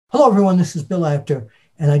Hello, everyone. This is Bill Apter,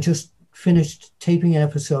 and I just finished taping an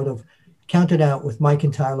episode of Count It Out with Mike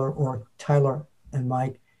and Tyler, or Tyler and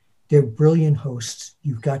Mike. They're brilliant hosts.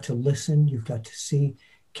 You've got to listen. You've got to see.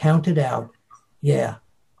 Count It Out. Yeah,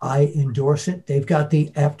 I endorse it. They've got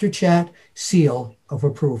the After Chat seal of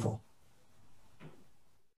approval.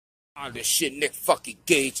 On this shit, Nick fucking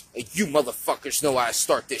Gage, and you motherfuckers know how to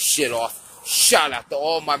start this shit off. Shout out to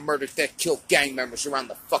all my murder, death, kill gang members around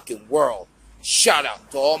the fucking world. Shout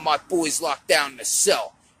out to all my boys locked down in the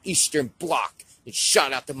cell, Eastern Bloc, and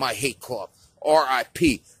shout out to my hate club,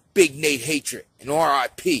 R.I.P. Big Nate Hatred, and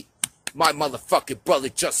R.I.P. my motherfucking brother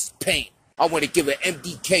Justice Payne. I want to give an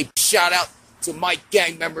MDK shout out to my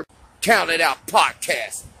gang member, Count It Out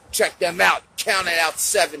Podcast. Check them out,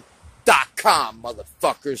 countitout7.com,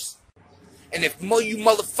 motherfuckers. And if you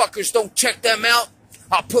motherfuckers don't check them out,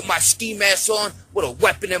 I'll put my ski mask on with a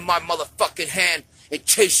weapon in my motherfucking hand and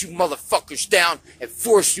chase you motherfuckers down and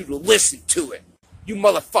force you to listen to it. You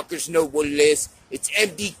motherfuckers know what it is. It's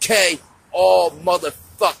MDK all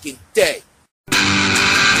motherfucking day.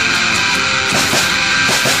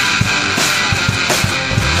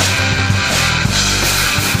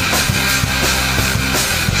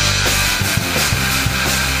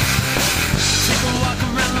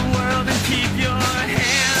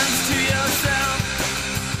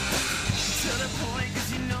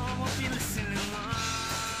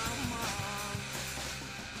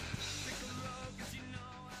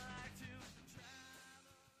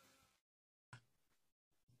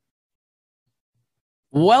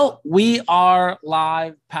 Well, we are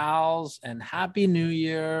live, pals, and Happy New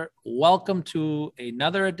Year. Welcome to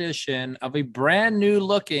another edition of a brand new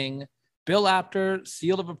looking Bill Apter,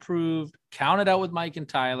 Seal of Approved, Count It Out with Mike and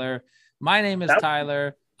Tyler. My name is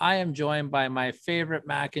Tyler. I am joined by my favorite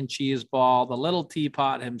mac and cheese ball, the little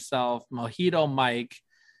teapot himself, Mojito Mike.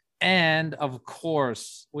 And of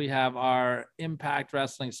course, we have our Impact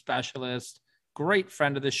Wrestling specialist, great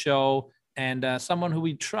friend of the show, and someone who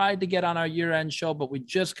we tried to get on our year-end show, but we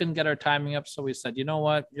just couldn't get our timing up. So we said, you know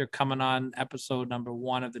what? You're coming on episode number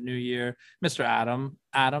 1 of the new year. Mr. Adam.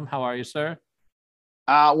 Adam, how are you, sir?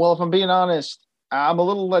 Well, if I'm being honest, I'm a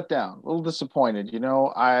little let down, a little disappointed. You know,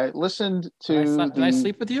 I listened to Did I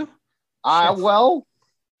sleep with you? Well,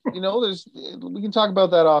 you know, we can talk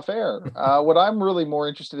about that off air. What I'm really more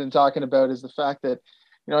interested in talking about is the fact that,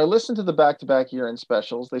 you know, I listened to the back-to-back year-end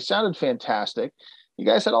specials. They sounded fantastic. You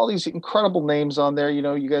guys had all these incredible names on there. You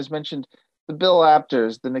know, you guys mentioned the Bill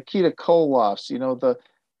Apters, the Nikita Koloffs, you know, the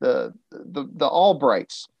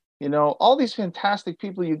Albrights, you know, all these fantastic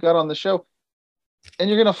people you got on the show. And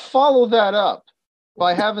you're going to follow that up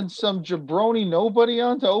by having some jabroni nobody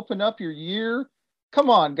on to open up your year. Come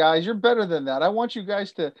on, guys, you're better than that. I want you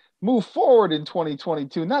guys to move forward in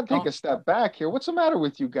 2022, not take a step back here. What's the matter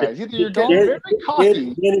with you guys? Either you're getting very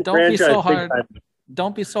cocky. Don't be so hard.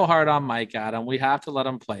 Don't be so hard on Mike, Adam. We have to let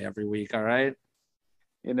him play every week, all right?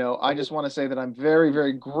 You know, I just want to say that I'm very,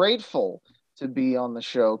 very grateful to be on the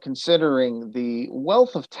show, considering the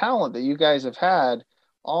wealth of talent that you guys have had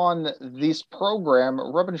on this program,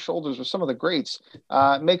 rubbing shoulders with some of the greats.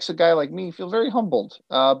 Makes a guy like me feel very humbled,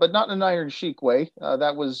 but not in an Iron Sheik way.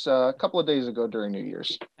 That was a couple of days ago during New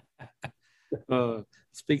Year's.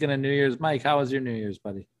 Speaking of New Year's, Mike, how was your New Year's,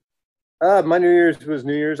 buddy? My New Year's was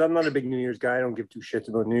New Year's. I'm not a big New Year's guy. I don't give two shits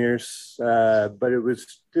about New Year's. But it was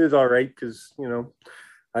all right because, you know,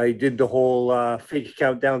 I did the whole fake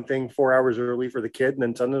countdown thing 4 hours early for the kid and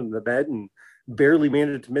then sent him to the bed and barely made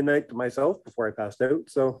it to midnight to myself before I passed out.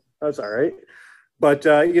 So that's all right. But,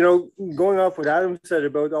 you know, going off what Adam said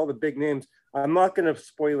about all the big names, I'm not going to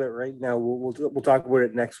spoil it right now. We'll talk about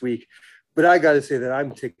it next week. But I got to say that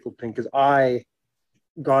I'm tickled pink because I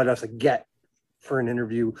got us a get for an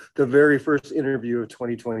interview, the very first interview of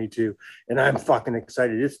 2022, and I'm fucking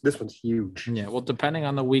excited. This one's huge. Yeah, well, depending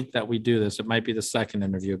on the week that we do this, it might be the second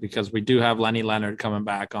interview because we do have Lenny Leonard coming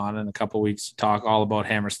back on in a couple of weeks to talk all about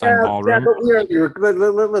Hammerstein Ballroom.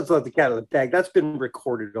 Let's let the cat out of the bag. That's been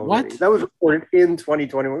recorded already. What? That was recorded in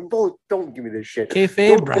 2021. Don't give me this shit.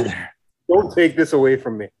 Kayfabe, brother. Don't take this away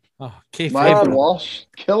from me. Oh, kayfabe. Mike Walsh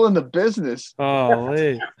killing the business. Oh,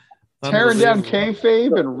 wait. Tearing down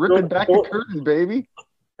kayfabe and ripping back the curtain, baby.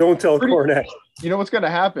 Don't tell Cornette. You know what's going to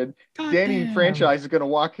happen? God Danny damn. Franchise is going to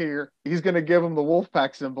walk here. He's going to give him the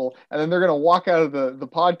Wolfpack symbol, and then they're going to walk out of the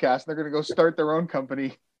podcast, and they're going to go start their own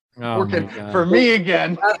company working for me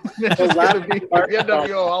again. It's just going to be the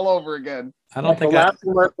NWO all over again. I don't think Last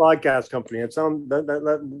podcast company. It sounds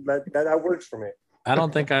that works for me. I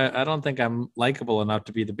don't think I'm likable enough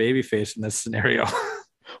to be the babyface in this scenario.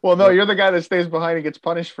 Well, no, you're the guy that stays behind and gets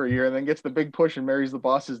punished for a year and then gets the big push and marries the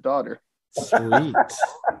boss's daughter. Sweet.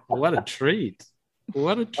 What a treat.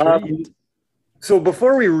 What a treat. So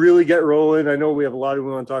before we really get rolling, I know we have a lot we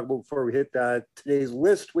want to talk about before we hit today's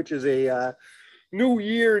list, which is a new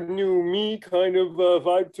year, new me kind of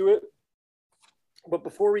vibe to it. But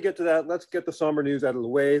before we get to that, let's get the somber news out of the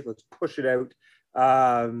way. Let's push it out.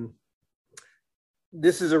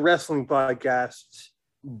 This is a wrestling podcast,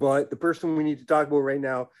 but the person we need to talk about right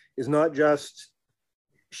now is not just,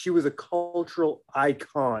 she was a cultural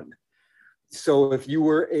icon. So if you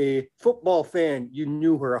were a football fan, you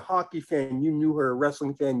knew her, a hockey fan, you knew her, a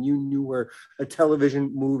wrestling fan, you knew her, a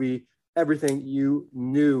television movie, everything, you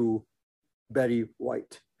knew Betty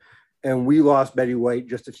White. And we lost Betty White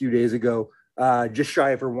just a few days ago, just shy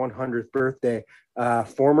of her 100th birthday.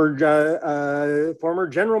 Former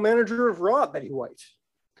general manager of Raw, Betty White.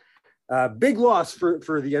 Big loss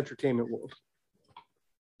for the entertainment world.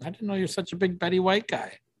 I didn't know you're such a big Betty White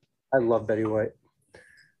guy. I love Betty White.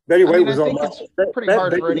 Betty White was I on. think it's pretty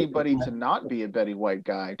hard for anybody to not be a Betty White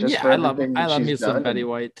guy. Just Yeah, for I love everything me she's some done Betty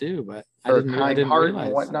White too, but I her didn't kind heart realize.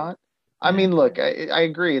 and whatnot. I mean, look, I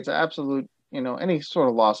agree. It's an absolute, any sort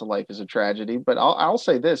of loss of life is a tragedy. But I'll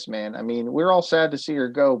say this, man. I mean, we're all sad to see her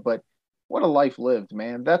go, but what a life lived,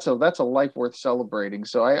 man. That's a life worth celebrating.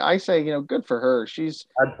 So I say, good for her. She's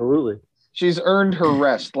earned her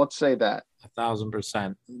rest. Let's say that.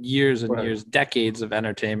 1,000%. Years and years, decades of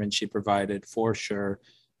entertainment she provided, for sure.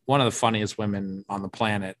 One of the funniest women on the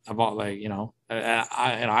planet. I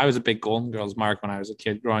was a big Golden Girls mark when I was a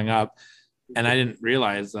kid growing up, and I didn't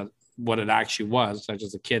realize that what it actually was. I was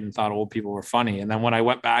just a kid and thought old people were funny. And then when I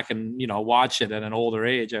went back and watched it at an older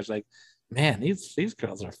age, I was like, man, these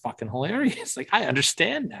girls are fucking hilarious. Like, I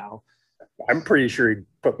understand now. I'm pretty sure he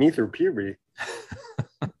put me through puberty.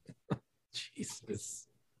 Jesus.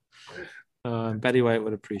 Betty White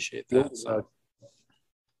would appreciate that. So.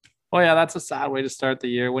 Well, yeah, that's a sad way to start the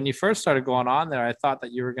year. When you first started going on there, I thought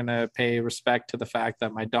that you were going to pay respect to the fact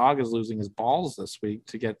that my dog is losing his balls this week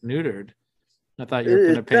to get neutered. I thought you were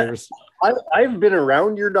going to pay respect. I've been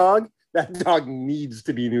around your dog. That dog needs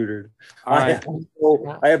to be neutered. Right.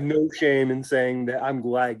 I have no shame in saying that I'm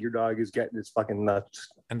glad your dog is getting his fucking nuts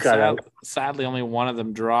cut out. Sadly, only one of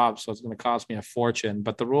them dropped, so it's going to cost me a fortune.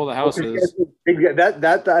 But the rule of the house is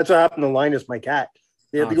that's what happened to Linus, my cat.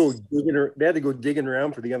 They had to go digging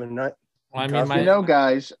around for the other nut. Well, I mean,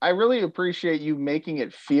 guys, I really appreciate you making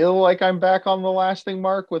it feel like I'm back on the lasting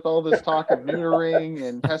mark with all this talk of neutering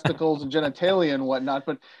and testicles and genitalia and whatnot.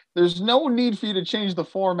 But there's no need for you to change the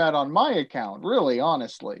format on my account. Really,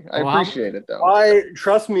 honestly, I appreciate it though.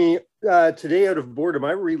 Trust me. Today, out of boredom,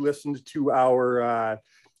 I re-listened to our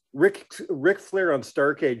Ric Flair on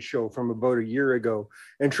Starrcade show from about a year ago,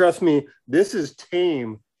 and trust me, this is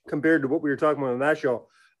tame compared to what we were talking about on that show.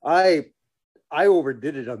 I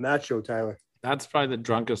overdid it on that show, Tyler. That's probably the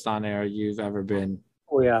drunkest on air you've ever been.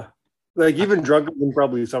 Oh yeah, like even drunker than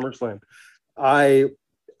probably SummerSlam. I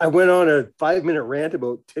went on a 5-minute rant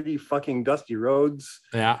about titty fucking Dusty Rhodes.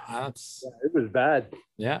 Yeah, it was bad.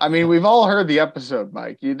 Yeah, I mean, we've all heard the episode,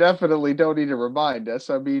 Mike. You definitely don't need to remind us.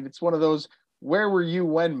 I mean, it's one of those "where were you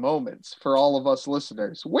when" moments for all of us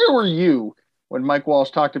listeners. Where were you when Mike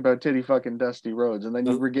Walsh talked about titty fucking Dusty Rhodes? And then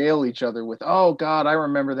you regale each other with, "Oh God, I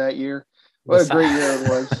remember that year. What a great year it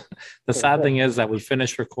was." The sad thing is that we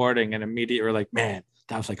finished recording and immediately we're like, man,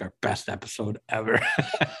 that was like our best episode ever.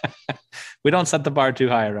 We don't set the bar too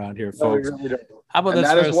high around here, folks. No, we really don't. How about and this?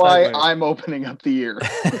 That is why I'm opening up the year.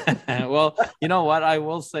 Well, you know what? I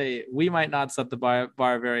will say we might not set the bar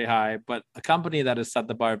very high, but a company that has set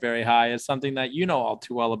the bar very high is something that you know all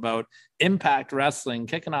too well about. Impact Wrestling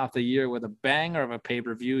kicking off the year with a banger of a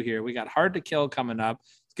pay-per-view here. We got Hard to Kill coming up.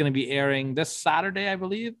 It's going to be airing this Saturday, I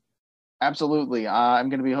believe. Absolutely. I'm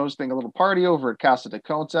going to be hosting a little party over at Casa de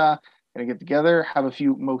Conta. Going to get together, have a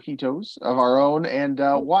few mojitos of our own, and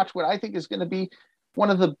watch what I think is going to be one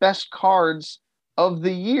of the best cards of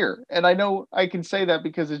the year. And I know I can say that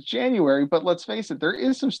because it's January, but let's face it, there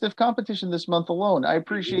is some stiff competition this month alone. I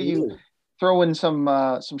appreciate you throwing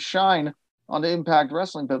some shine on Impact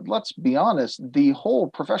Wrestling, but let's be honest, the whole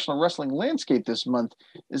professional wrestling landscape this month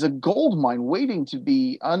is a gold mine waiting to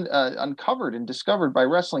be uncovered and discovered by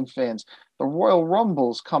wrestling fans. The Royal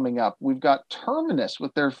Rumble's coming up. We've got Terminus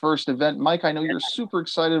with their first event. Mike, I know you're super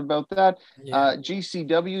excited about that. Yeah.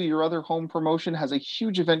 GCW, your other home promotion, has a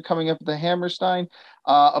huge event coming up at the Hammerstein.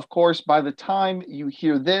 Of course, by the time you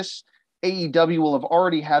hear this, AEW will have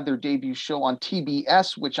already had their debut show on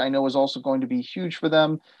TBS, which I know is also going to be huge for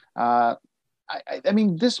them. I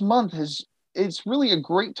mean, this month it's really a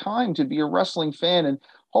great time to be a wrestling fan, and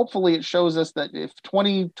hopefully it shows us that if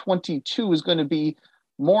 2022 is going to be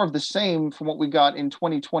more of the same from what we got in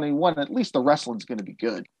 2021, at least the wrestling's going to be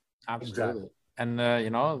good. Absolutely. And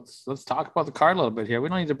let's talk about the card a little bit here. We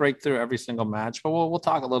don't need to break through every single match, but we'll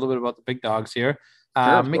talk a little bit about the big dogs here. Sure,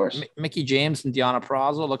 of course. Mickie James and Deonna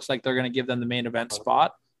Purrazzo looks like they're going to give them the main event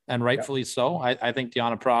spot, and rightfully so. I think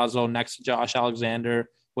Deonna Purrazzo next to Josh Alexander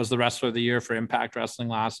was the wrestler of the year for Impact Wrestling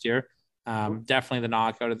last year. Definitely the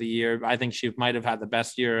knockout of the year. I think she might have had the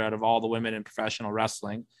best year out of all the women in professional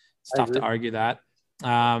wrestling. It's tough to argue that.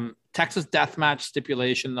 Texas Deathmatch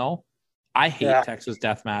stipulation, though. I hate Texas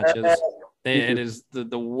death matches. It is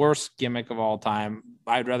the worst gimmick of all time.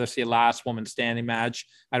 I'd rather see a last woman standing match.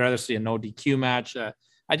 I'd rather see a no DQ match.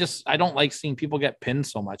 I don't like seeing people get pinned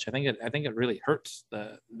so much. I think it really hurts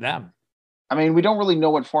them. I mean, we don't really know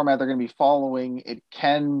what format they're going to be following. It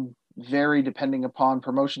can vary depending upon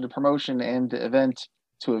promotion to promotion and event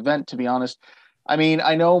to event, to be honest. I mean,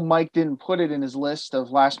 I know Mike didn't put it in his list of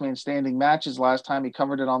last man standing matches last time he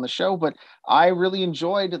covered it on the show, but I really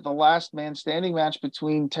enjoyed the last man standing match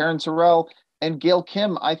between Taryn Terrell and Gail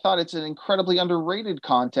Kim. I thought it's an incredibly underrated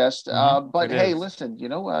contest. But hey, listen, you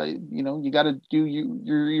got to do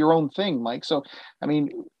your own thing, Mike. So, I mean,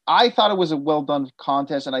 I thought it was a well done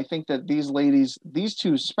contest, and I think that these ladies, these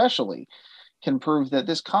two especially, can prove that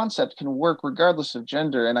this concept can work regardless of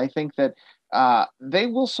gender. And I think that they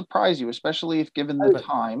will surprise you, especially if given the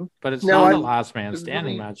time. But it's not a last man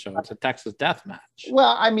standing match, though. It's a Texas death match.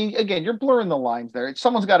 Well, I mean, again, you're blurring the lines there.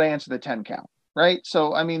 Someone's got to answer the 10 count, right?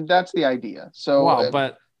 So, I mean, that's the idea. So,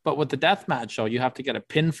 but with the death match, though, you have to get a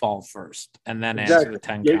pinfall first and then answer the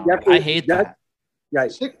 10 count. I hate that. Yeah,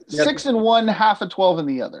 6 in one, half a 12 in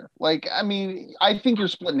the other. Like, I mean, I think you're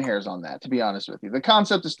splitting hairs on that, to be honest with you. The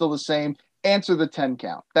concept is still the same. Answer the 10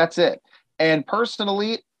 count. That's it. And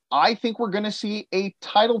personally, I think we're going to see a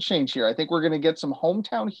title change here. I think we're going to get some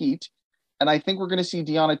hometown heat, and I think we're going to see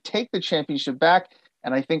Deonna take the championship back,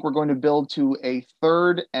 and I think we're going to build to a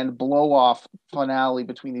third and blow-off finale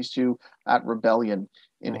between these two at Rebellion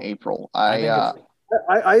in April. I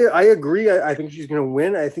agree. I think she's going to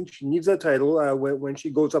win. I think she needs that title when she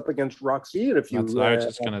goes up against Roxy. And that's what I was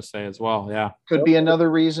just going to say as well. Yeah. Could be another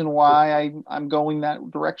reason why I'm going that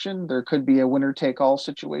direction. There could be a winner-take-all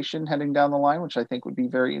situation heading down the line, which I think would be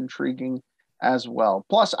very intriguing as well.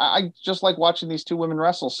 Plus, I just like watching these two women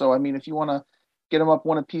wrestle. So, I mean, if you want to get them up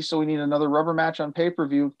one apiece so we need another rubber match on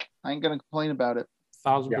pay-per-view, I ain't going to complain about it.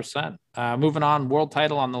 1,000%. Moving on, world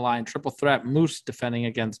title on the line, triple threat, Moose defending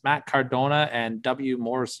against Matt Cardona and W.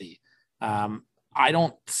 Morrissey. I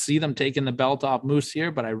don't see them taking the belt off Moose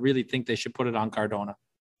here, but I really think they should put it on Cardona.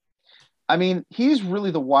 I mean, he's really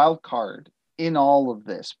the wild card in all of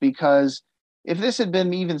this, because if this had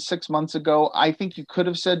been even 6 months ago, I think you could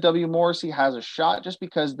have said W. Morrissey has a shot, just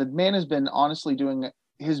because the man has been honestly doing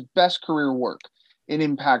his best career work in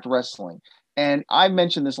Impact Wrestling. And I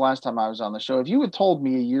mentioned this last time I was on the show. If you had told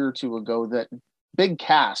me a year or two ago that Big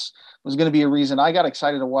Cass was going to be a reason I got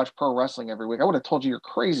excited to watch pro wrestling every week, I would have told you you're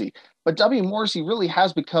crazy. But W. Morrissey really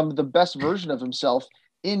has become the best version of himself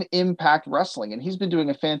in Impact Wrestling, and he's been doing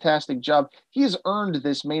a fantastic job. He has earned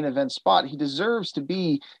this main event spot. He deserves to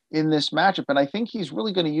be in this matchup, and I think he's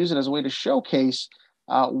really going to use it as a way to showcase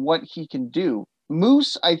what he can do.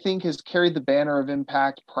 Moose, I think, has carried the banner of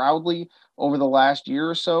Impact proudly over the last year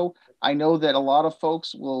or so. I know that a lot of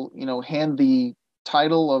folks will, hand the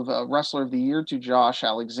title of Wrestler of the Year to Josh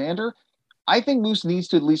Alexander. I think Moose needs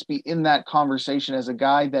to at least be in that conversation as a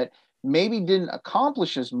guy that maybe didn't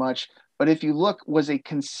accomplish as much, but if you look, was a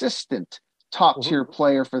consistent top tier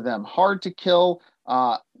player for them. Hard to kill.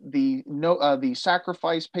 The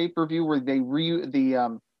Sacrifice pay-per-view where they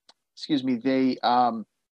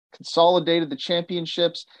consolidated the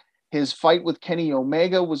championships. His fight with Kenny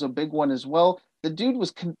Omega was a big one as well. The dude was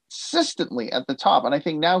consistently at the top, and I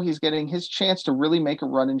think now he's getting his chance to really make a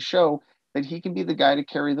run and show that he can be the guy to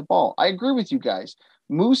carry the ball. I agree with you guys.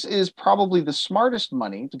 Moose is probably the smartest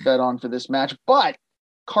money to bet on for this match, but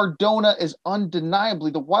Cardona is undeniably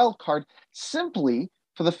the wild card, simply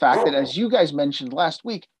for the fact that, as you guys mentioned last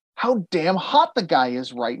week, how damn hot the guy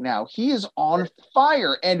is right now. He is on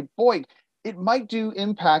fire, and boy, it might do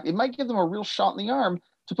Impact. It might give them a real shot in the arm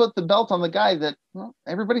to put the belt on the guy that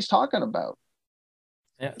everybody's talking about.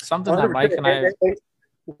 Yeah, something that Mike and I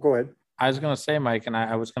go ahead. I was going to say, Mike, and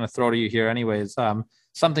I was going to throw to you here anyways.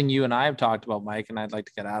 Something you and I have talked about, Mike, and I'd like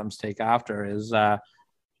to get Adam's take after is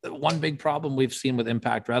one big problem we've seen with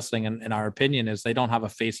Impact Wrestling, in our opinion, is they don't have a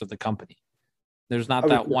face of the company. There's not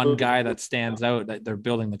that one guy that stands out that they're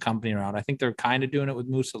building the company around. I think they're kind of doing it with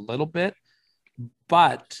Moose a little bit,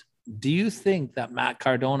 but do you think that Matt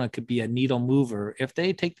Cardona could be a needle mover if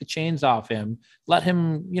they take the chains off him, let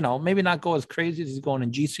him, maybe not go as crazy as he's going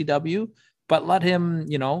in GCW, but let him,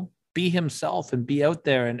 be himself and be out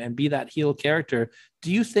there and be that heel character,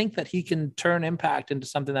 do you think that he can turn Impact into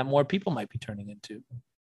something that more people might be turning into?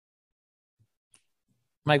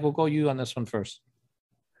 Mike, we'll go you on this one first.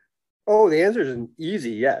 Oh, the answer is an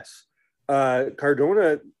easy yes.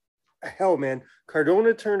 Cardona, hell, man.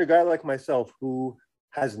 Cardona turned a guy like myself who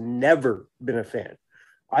has never been a fan.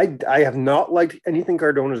 I have not liked anything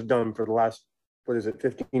Cardona's done for the last,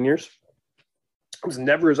 15 years? I was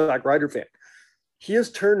never a Zack Ryder fan. He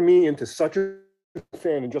has turned me into such a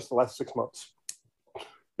fan in just the last 6 months.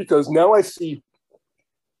 Because now I see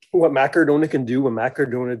what Matt Cardona can do when Matt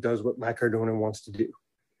Cardona does what Matt Cardona wants to do.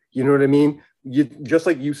 You know what I mean? You just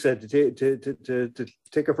like you said, to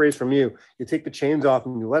take a phrase from you, you take the chains off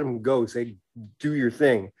and you let him go, say, do your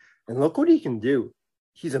thing. And look what he can do.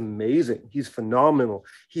 He's amazing. He's phenomenal.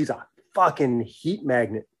 He's a fucking heat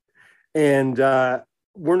magnet. And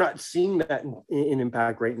we're not seeing that in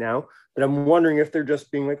Impact right now. But I'm wondering if they're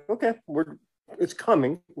just being like, okay, it's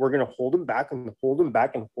coming. We're going to hold him back and hold him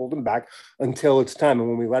back and hold him back until it's time. And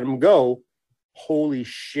when we let him go, holy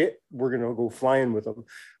shit, we're going to go flying with him.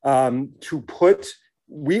 I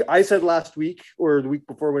said last week or the week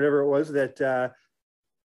before, whatever it was, that a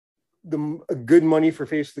good money for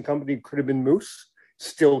face of the company could have been Moose,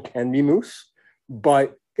 still can be Moose.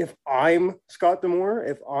 But if I'm Scott D'Amore,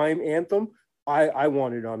 if I'm Anthem, I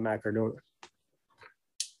want it on Matt Cardona.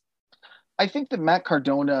 I think that Matt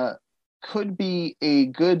Cardona could be a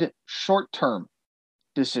good short-term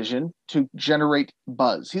decision to generate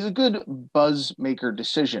buzz. He's a good buzz maker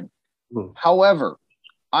decision. However,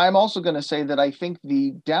 I'm also going to say that I think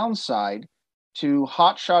the downside to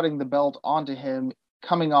hot-shotting the belt onto him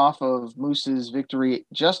coming off of Moose's victory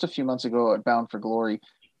just a few months ago at Bound for Glory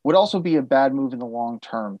would also be a bad move in the long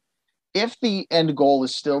term. If the end goal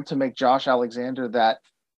is still to make Josh Alexander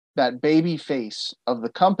that baby face of the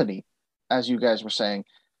company, as you guys were saying,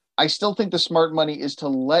 I still think the smart money is to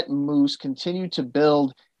let Moose continue to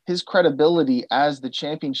build his credibility as the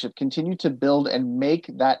championship, continue to build and make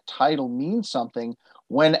that title mean something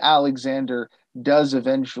when Alexander does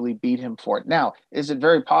eventually beat him for it. Now, is it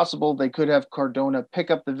very possible they could have Cardona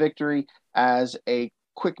pick up the victory as a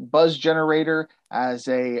quick buzz generator, as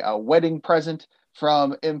a wedding present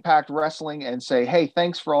from Impact Wrestling and say, hey,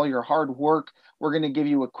 thanks for all your hard work. We're going to give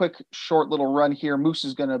you a quick, short little run here. Moose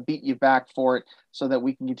is going to beat you back for it so that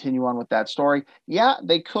we can continue on with that story. Yeah,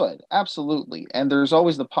 they could. Absolutely. And there's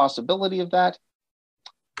always the possibility of that.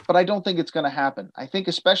 But I don't think it's going to happen. I think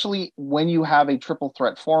especially when you have a triple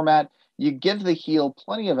threat format, you give the heel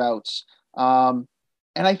plenty of outs.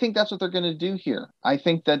 And I think that's what they're going to do here. I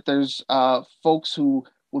think that there's folks who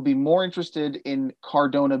will be more interested in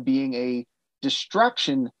Cardona being a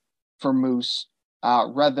distraction for Moose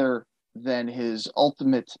rather than his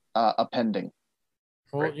ultimate appending.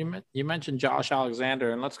 Well, right. You mentioned Josh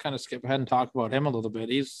Alexander, and let's kind of skip ahead and talk about him a little bit.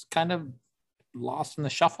 He's kind of lost in the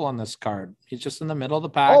shuffle on this card. He's just in the middle of the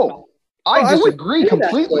pack. Oh, I disagree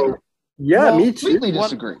completely. Yeah, me too. Completely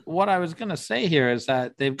disagree. What I was going to say here is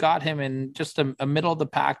that they've got him in just a middle of the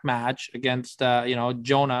pack match against,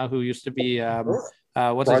 Jonah, who used to be,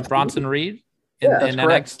 Bronson Reed in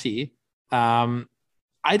NXT.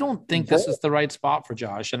 I don't think this is the right spot for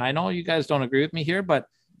Josh. And I know you guys don't agree with me here, but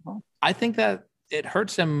I think that it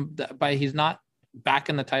hurts him by he's not back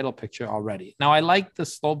in the title picture already. Now, I like the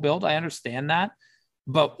slow build. I understand that.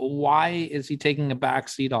 But why is he taking a back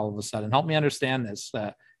seat all of a sudden? Help me understand this.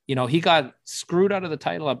 He got screwed out of the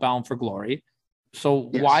title at Bound for Glory.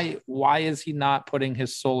 So yes. Why is he not putting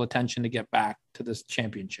his sole attention to get back to this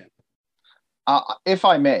championship? If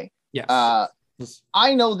I may. Yes.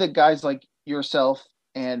 I know that guys like yourself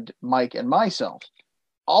and Mike and myself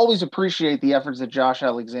always appreciate the efforts that Josh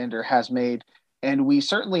Alexander has made. And we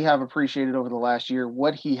certainly have appreciated over the last year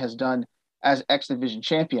what he has done as X Division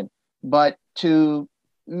champion. But to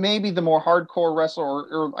maybe the more hardcore wrestler,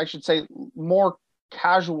 or I should say more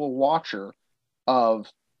casual watcher of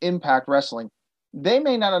Impact Wrestling, they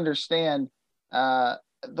may not understand the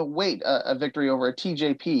weight a victory over a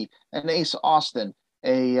TJP, an Ace Austin,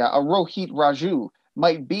 a Rohit Raju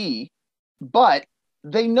might be, but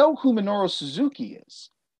they know who Minoru Suzuki is.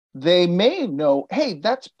 They may know, hey,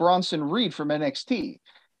 that's Bronson Reed from NXT.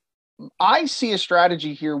 I see a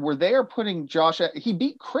strategy here where they are putting he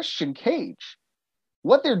beat Christian Cage.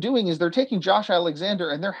 What they're doing is they're taking Josh Alexander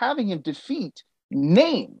and they're having him defeat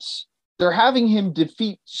names. They're having him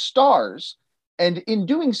defeat stars. And in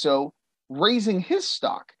doing so, raising his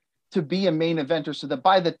stock to be a main eventer so that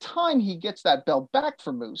by the time he gets that belt back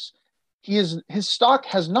from Moose, his stock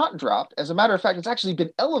has not dropped. As a matter of fact, it's actually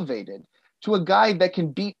been elevated to a guy that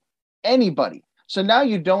can beat anybody. So now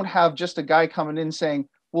you don't have just a guy coming in saying,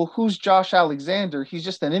 well, who's Josh Alexander? He's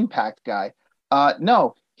just an Impact guy.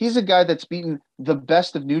 No, he's a guy that's beaten the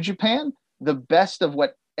best of New Japan, the best of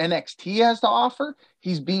what NXT has to offer.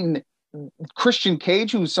 He's beaten Christian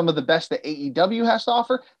Cage, who's some of the best that AEW has to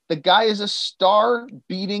offer. The guy is a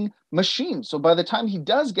star-beating machine. So by the time he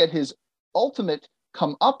does get his ultimate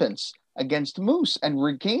comeuppance against Moose and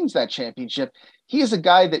regains that championship, he is a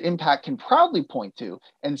guy that Impact can proudly point to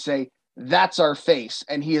and say, that's our face,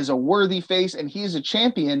 and he is a worthy face, and he is a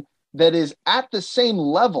champion that is at the same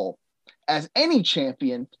level as any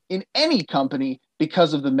champion in any company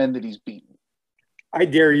because of the men that he's beaten. I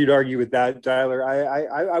dare you to argue with that, Tyler.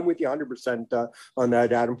 I'm with you 100% on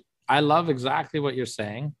that, Adam. I love exactly what you're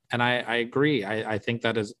saying, and I agree. I think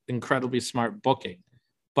that is incredibly smart booking.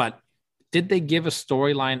 But did they give a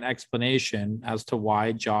storyline explanation as to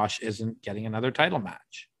why Josh isn't getting another title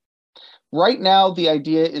match? Right now, the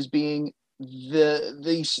idea is being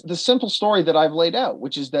the simple story that I've laid out,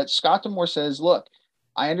 which is that Scott D'Amore says, look,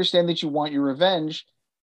 I understand that you want your revenge,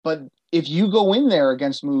 but if you go in there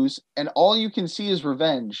against Moose and all you can see is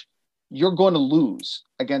revenge, you're going to lose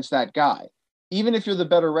against that guy. Even if you're the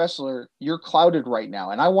better wrestler, you're clouded right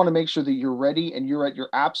now. And I want to make sure that you're ready and you're at your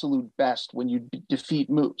absolute best when you defeat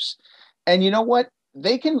Moose. And you know what?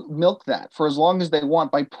 They can milk that for as long as they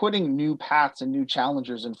want by putting new paths and new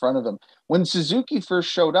challengers in front of them. When Suzuki first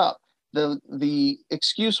showed up, the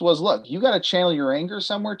excuse was, look, you got to channel your anger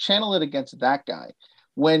somewhere, channel it against that guy.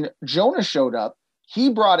 When Jonah showed up, he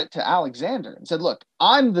brought it to Alexander and said, look,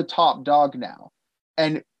 I'm the top dog now.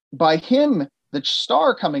 And by him, the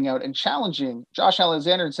star coming out and challenging Josh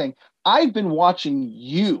Alexander and saying, I've been watching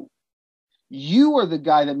you. You are the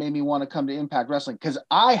guy that made me want to come to Impact Wrestling because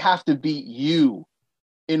I have to beat you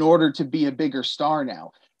in order to be a bigger star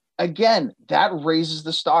now. Again, that raises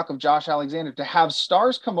the stock of Josh Alexander. To have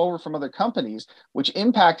stars come over from other companies, which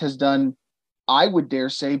Impact has done, I would dare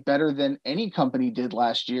say, better than any company did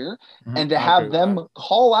last year, and to have them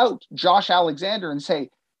call out Josh Alexander and say,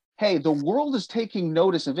 hey, the world is taking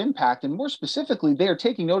notice of Impact, and more specifically, they are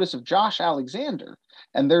taking notice of Josh Alexander,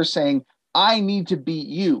 and they're saying, I need to beat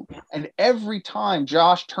you. And every time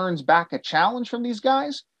Josh turns back a challenge from these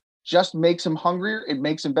guys, just makes him hungrier, it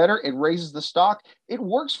makes him better, it raises the stock. It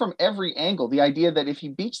works from every angle. The idea that if he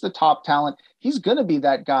beats the top talent, he's going to be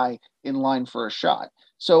that guy in line for a shot.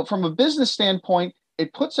 So from a business standpoint,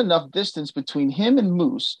 it puts enough distance between him and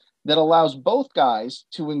Moose that allows both guys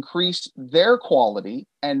to increase their quality.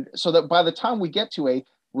 And so that by the time we get to a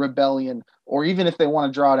Rebellion, or even if they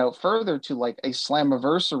want to draw it out further to like a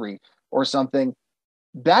Slammiversary or something,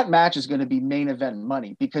 that match is going to be main event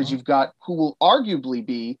money because you've got who will arguably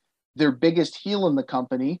be their biggest heel in the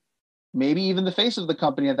company, maybe even the face of the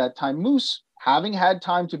company at that time, Moose, having had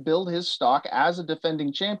time to build his stock as a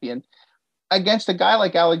defending champion, against a guy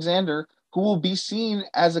like Alexander, who will be seen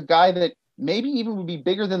as a guy that maybe even would be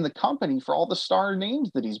bigger than the company for all the star names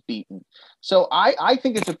that he's beaten. So I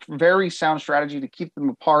think it's a very sound strategy to keep them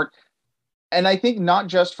apart. And I think not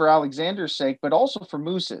just for Alexander's sake, but also for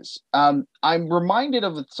Moose's. I'm reminded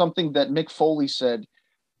of something that Mick Foley said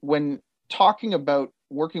when talking about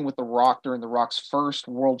working with The Rock during The Rock's first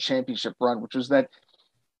World Championship run, which was that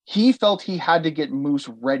he felt he had to get Moose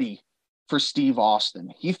ready for Steve Austin.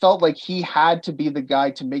 He felt like he had to be the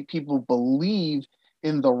guy to make people believe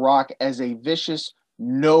in The Rock as a vicious,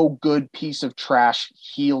 no good piece of trash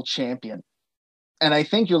heel champion. And I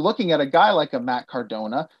think you're looking at a guy like a Matt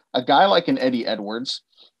Cardona, a guy like an Eddie Edwards,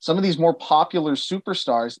 some of these more popular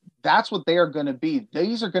superstars. That's what they are going to be.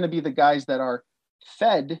 These are going to be the guys that are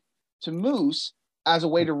fed to Moose as a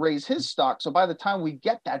way to raise his stock. So by the time we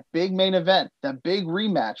get that big main event, that big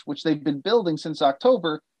rematch, which they've been building since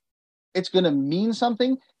October, it's going to mean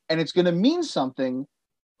something, and it's going to mean something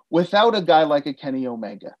without a guy like a Kenny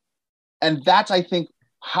Omega. And that's, I think,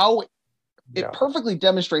 how it perfectly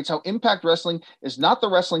demonstrates how Impact Wrestling is not the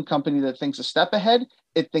wrestling company that thinks a step ahead.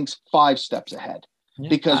 It thinks 5 steps ahead. Yeah.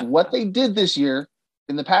 Because what they did this year,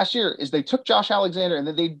 in the past year, is they took Josh Alexander and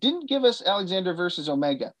then they didn't give us Alexander versus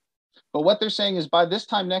Omega. But what they're saying is by this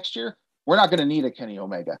time next year, we're not going to need a Kenny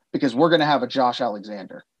Omega because we're going to have a Josh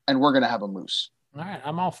Alexander and we're going to have a Moose. All right.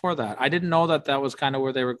 I'm all for that. I didn't know that was kind of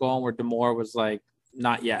where they were going, where D'Amore was like,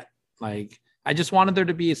 not yet. Like, I just wanted there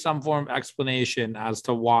to be some form of explanation as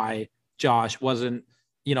to why Josh wasn't,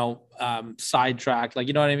 sidetracked. Like,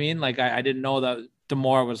 you know what I mean? Like, I didn't know that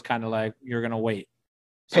D'Amore was kind of like, you're going to wait.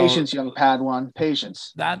 Patience, young Padawan,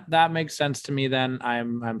 patience. That makes sense to me then.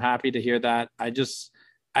 I'm happy to hear that. I just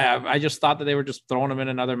thought that they were just throwing him in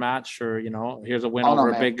another match or, here's a win over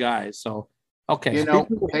a big guy. So, okay.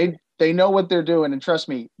 They know what they're doing. And trust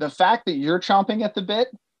me, the fact that you're chomping at the bit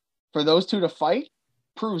for those two to fight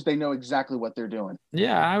proves they know exactly what they're doing.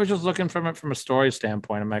 Yeah, I was just looking from it from a story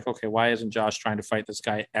standpoint. I'm like, okay, why isn't Josh trying to fight this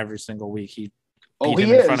guy every single week? He beat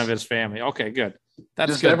him in front of his family. Okay, good.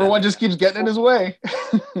 That's just good. Everyone just keeps getting in his way.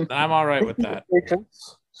 I'm all right with that.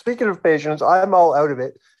 Speaking of patience, I'm all out of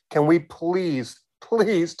it. Can we please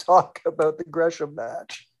talk about the Gresham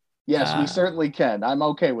match? Yes, we certainly can. I'm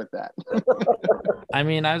okay with that. I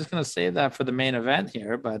mean, I was going to say that for the main event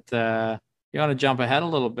here, but you want to jump ahead a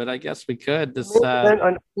little bit? I guess we could. This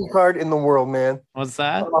on any card in the world, man. What's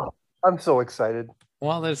that? I'm so excited.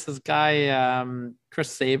 Well, there's this guy,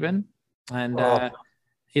 Chris Sabin, and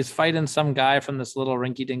he's fighting some guy from this little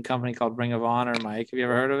rinky-dink company called Ring of Honor. Mike, have you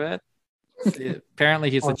ever heard of it? Apparently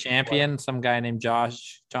he's the champion. Some guy named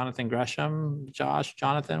Jonathan Gresham.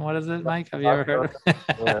 Jonathan, what is it, Mike? Have you ever heard of it?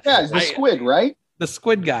 Yeah, it's the squid, right? The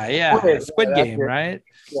squid guy, yeah. Squid Game, right?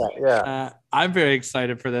 Yeah. I'm very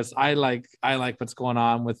excited for this. I like what's going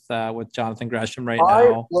on with Jonathan Gresham right now. I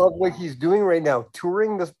love what he's doing right now,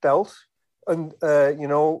 touring this belt, and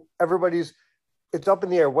everybody's. It's up in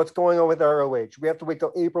the air. What's going on with ROH? We have to wait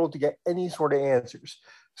till April to get any sort of answers.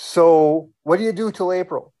 So what do you do till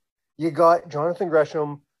April? You got Jonathan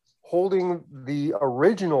Gresham holding the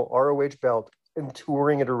original ROH belt and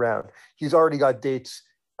touring it around. He's already got dates.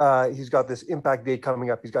 He's got this Impact date coming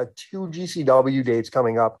up. He's got 2 GCW dates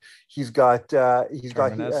coming up. He's got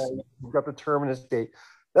the Terminus date.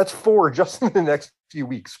 That's 4 just in the next few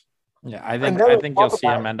weeks. Yeah, I think you'll see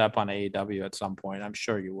him end up on AEW at some point. I'm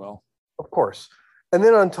sure you will. Of course. And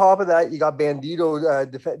then on top of that, you got Bandito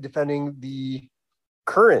defending the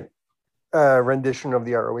current rendition of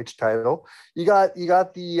the ROH title. You got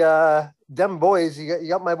the them boys. You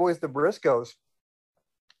got my boys, the Briscoes,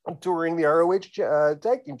 touring the ROH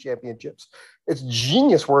tag team championships. It's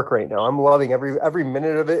genius work right now. I'm loving every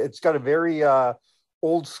minute of it. It's got a very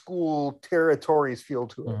old school territories feel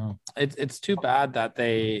to it. Mm-hmm. It's too bad that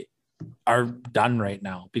they are done right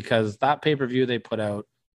now, because that pay-per-view they put out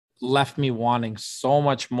left me wanting so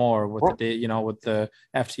much more with the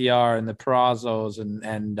FTR and the Perazzos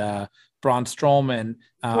and Braun Strowman.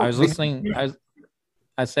 I was listening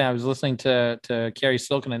to Kerry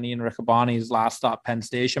Silken and Ian Riccaboni's Last Stop Penn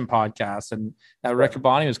Station podcast, and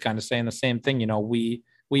Riccaboni was kind of saying the same thing.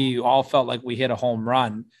 We all felt like we hit a home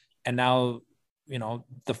run, and now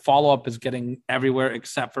the follow-up is getting everywhere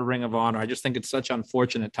except for Ring of Honor. I just think it's such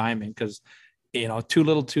unfortunate timing, because too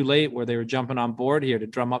little too late, where they were jumping on board here to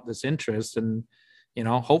drum up this interest, and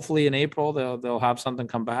hopefully in April they'll have something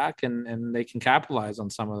come back and they can capitalize on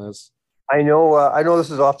some of this. I know this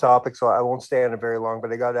is off topic, so I won't stay on it very long,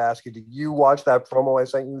 but I got to ask you, did you watch that promo I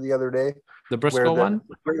sent you the other day? The Briscoe one?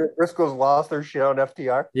 Briscoes lost their shit on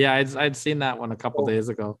FTR? Yeah, I'd seen that one a couple days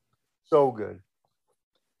ago. So good.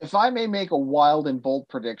 If I may make a wild and bold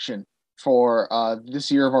prediction for this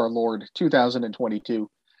year of our Lord, 2022,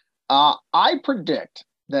 I predict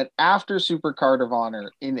that after Supercard of Honor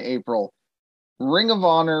in April, Ring of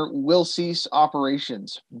Honor will cease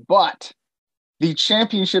operations, but the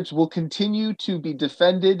championships will continue to be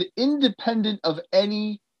defended independent of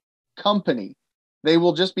any company. They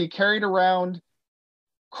will just be carried around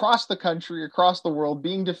across the country, across the world,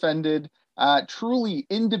 being defended, truly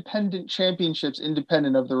independent championships,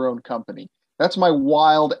 independent of their own company. That's my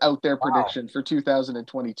wild out there prediction for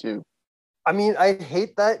 2022. I mean, I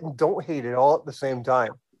hate that and don't hate it all at the same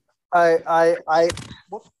time. I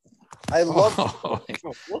love.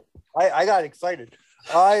 I got excited.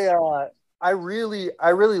 I really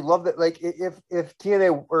love that. Like, if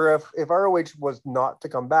TNA or if ROH was not to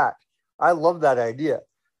come back, I love that idea.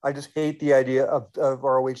 I just hate the idea of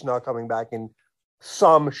ROH not coming back in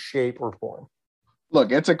some shape or form.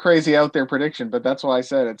 Look, it's a crazy out there prediction, but that's why I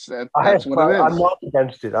said that's what it is.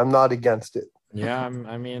 I'm not against it. Yeah,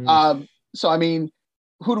 I mean. So,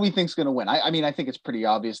 who do we think is going to win? I think it's pretty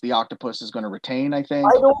obvious. The Octopus is going to retain, I think.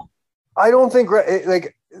 I don't think,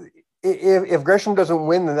 like, if Gresham doesn't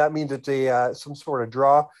win, then that means it's some sort of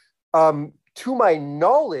draw. To my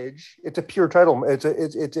knowledge, it's a pure title.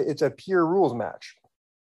 It's a pure rules match.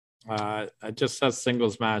 It just says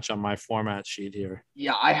singles match on my format sheet here.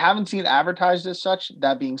 Yeah, I haven't seen it advertised as such.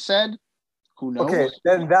 That being said, who knows? Okay,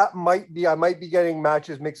 then that might be. I might be getting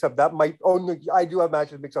matches mixed up. That might. Oh no, I do have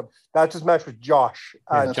matches mixed up. That's his match with Josh.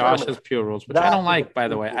 Josh is pure rules, which I don't like. By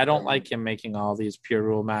the way, I don't like him making all these pure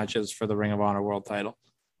rule matches for the Ring of Honor World Title.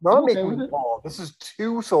 Not making all. This is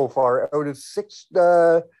 2 so far out of 6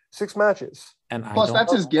 matches. And plus,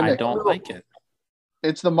 that's his gimmick. I don't like it.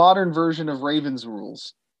 It's the modern version of Raven's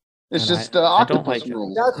rules. It's just Octopus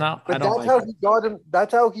rules. That's how he got him.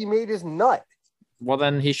 That's how he made his nut. Well,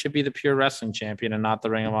 then he should be the pure wrestling champion and not the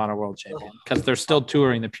Ring of Honor World Champion, because they're still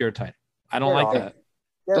touring the pure title. I don't like that.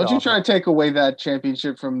 Don't you try to take away that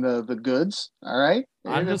championship from the goods, all right?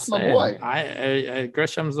 I'm That's just my saying. boy.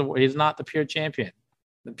 Grisham's he's not the pure champion.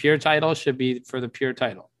 The pure title should be for the pure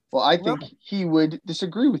title. Well, I think he would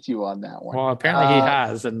disagree with you on that one. Well, apparently he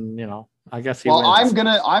has, and I guess he well, wins.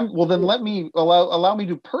 then let me allow me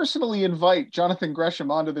to personally invite Jonathan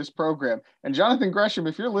Gresham onto this program. And Jonathan Gresham,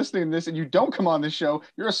 if you're listening to this and you don't come on this show,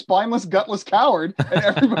 you're a spineless, gutless coward, and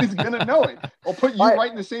everybody's gonna know it. I'll put you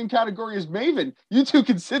right in the same category as Maven. You two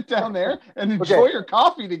can sit down there and enjoy your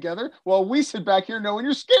coffee together while we sit back here knowing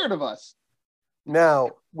you're scared of us. Now,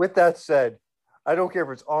 with that said, I don't care if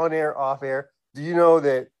it's on air, off air. Do you know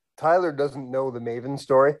that Tyler doesn't know the Maven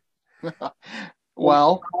story?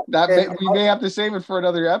 Well, we may have to save it for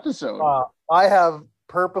another episode. I have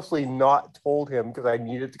purposely not told him because I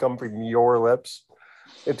need it to come from your lips.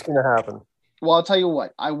 It's going to happen. Well, I'll tell you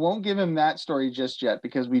what. I won't give him that story just yet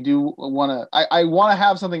because we do want to. I want to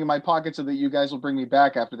have something in my pocket so that you guys will bring me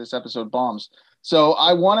back after this episode bombs. So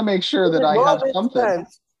I want to make sure that I have something.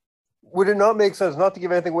 Would it not make sense, not to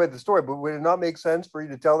give anything away the story, but would it not make sense for you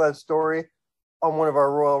to tell that story on one of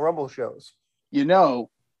our Royal Rumble shows?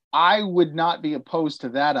 I would not be opposed to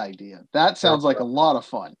that idea. That sounds like a lot of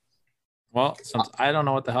fun. Well, since I don't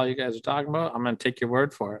know what the hell you guys are talking about, I'm going to take your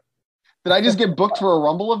word for it. Did I just get booked for a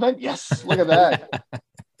Rumble event? Yes, look at that.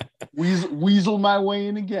 Weasel my way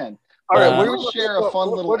in again. All right, we'll share a fun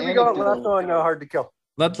little what do we got left on Hard to Kill?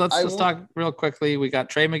 Let's just talk real quickly. We got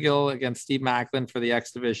Trey McGill against Steve Macklin for the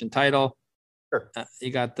X Division title. Sure.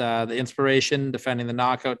 You got the Inspiration defending the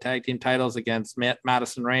Knockout Tag Team titles against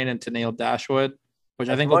Madison Rayne and Tenille Dashwood, which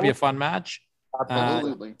I think will be a fun match.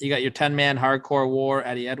 Absolutely. You got your 10-man Hardcore War,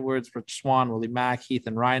 Eddie Edwards, Rich Swann, Willie Mack, Heath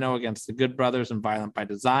and Rhino against the Good Brothers and Violent by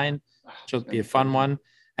Design. Should be a fun one.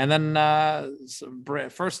 And then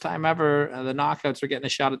first time ever, the Knockouts are getting a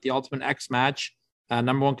shot at the Ultimate X match.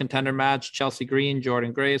 Number one contender match, Chelsea Green,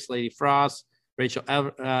 Jordan Grace, Lady Frost, Rachel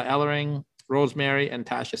Ellering, Rosemary, and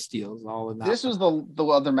Tasha Steele. All in that. This was the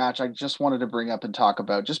other match I just wanted to bring up and talk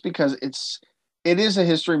about, just because it is a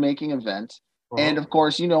history-making event. And of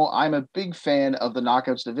course, I'm a big fan of the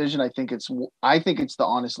Knockouts division. I think it's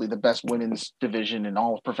honestly the best women's division in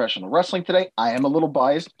all of professional wrestling today. I am a little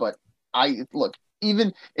biased, but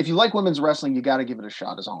even if you like women's wrestling, you got to give it a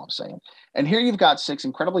shot, is all I'm saying. And here you've got 6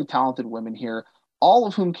 incredibly talented women here, all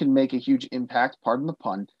of whom can make a huge impact, pardon the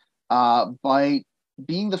pun, by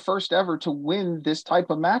being the first ever to win this type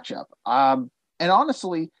of matchup. And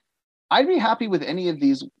honestly, I'd be happy with any of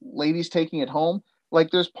these ladies taking it home. Like,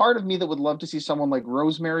 there's part of me that would love to see someone like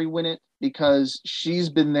Rosemary win it, because she's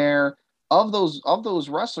been there of those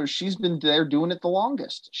wrestlers. She's been there doing it the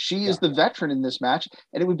longest. She is the veteran in this match,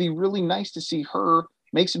 and it would be really nice to see her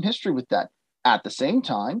make some history with that. At the same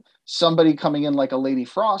time, somebody coming in like a Lady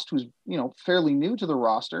Frost, who's fairly new to the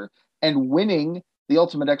roster, and winning the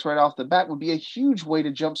Ultimate X right off the bat would be a huge way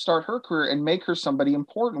to jumpstart her career and make her somebody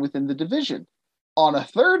important within the division. On a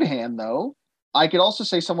third hand, though, I could also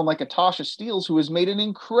say someone like Tasha Steele, who has made an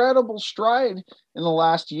incredible stride in the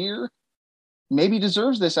last year, maybe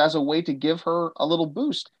deserves this as a way to give her a little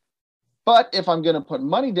boost. But if I'm going to put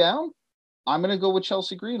money down, I'm going to go with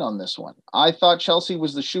Chelsea Green on this one. I thought Chelsea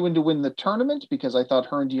was the shoo-in to win the tournament because I thought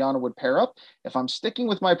her and Deonna would pair up. If I'm sticking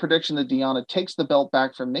with my prediction that Deonna takes the belt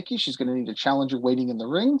back from Nikki, she's going to need a challenger waiting in the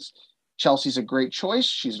rings. Chelsea's a great choice.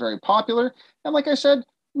 She's very popular. And like I said,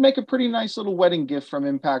 make a pretty nice little wedding gift from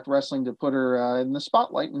Impact Wrestling to put her in the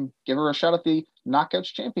spotlight and give her a shot at the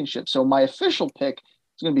Knockouts Championship. So my official pick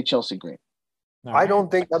is going to be Chelsea Green. I don't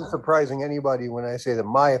think I'm surprising anybody when I say that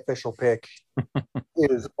my official pick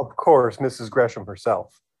is, of course, Mrs. Gresham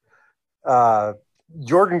herself.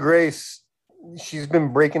 Jordan Grace, she's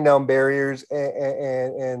been breaking down barriers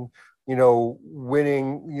and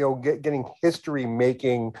winning, getting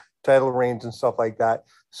history-making title reigns and stuff like that.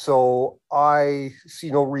 So I see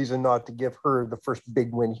no reason not to give her the first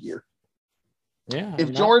big win here. Yeah.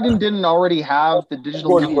 If Jordan didn't already have the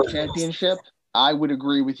Digital Media Championship, I would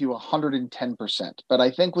agree with you 110%. But I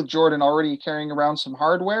think with Jordan already carrying around some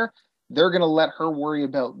hardware, they're going to let her worry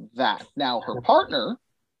about that. Now, her partner,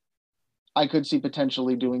 I could see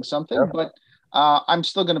potentially doing something, but I'm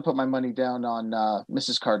still going to put my money down on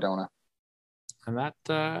Mrs. Cardona. And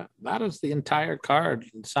that is the entire card.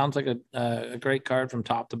 It sounds like a great card from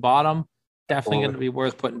top to bottom. Definitely going to be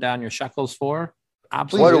worth putting down your shekels for.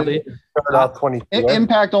 Absolutely.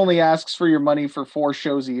 Impact only asks for your money for 4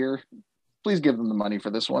 shows a year. Please give them the money for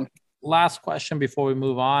this one. Last question before we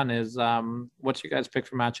move on is, what's your guys' pick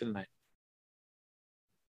for match of the night?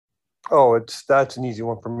 Oh, that's an easy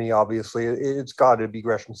one for me, obviously. It's got to be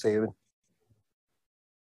Gresham Sabin.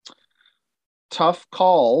 Tough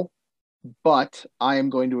call, but I am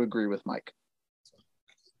going to agree with Mike.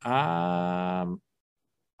 I'm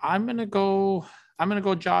gonna go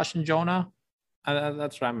Josh and Jonah.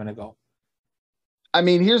 That's where I'm gonna go. I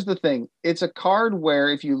mean, here's the thing. It's a card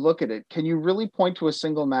where if you look at it, can you really point to a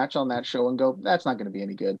single match on that show and go, that's not going to be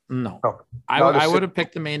any good? No. No, I would have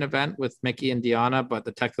picked the main event with Mickey and Deanna, but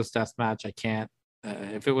the Texas Death Match, I can't.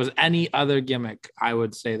 If it was any other gimmick, I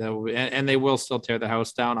would say that, and they will still tear the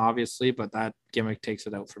house down, obviously, but that gimmick takes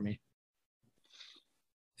it out for me.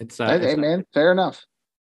 Hey, man, fair enough.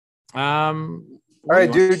 All right,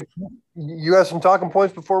 dude. You have some talking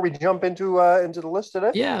points before we jump into the list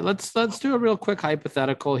today? Yeah, let's do a real quick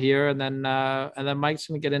hypothetical here, and then Mike's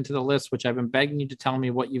gonna get into the list, which I've been begging you to tell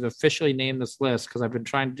me what you've officially named this list because I've been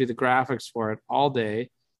trying to do the graphics for it all day,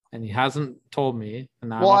 and he hasn't told me.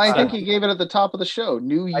 And well, I think he gave it at the top of the show.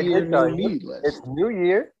 New Year, New Me list. It's New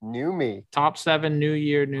Year, New Me. Top 7 New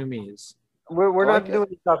Year, New Me's. We're not doing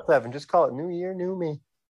the top 7. Just call it New Year, New Me.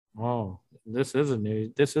 Oh, this is a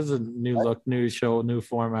new look, new show, new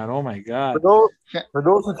format. Oh my god! For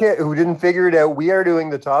those who didn't figure it out, we are doing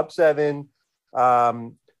the top 7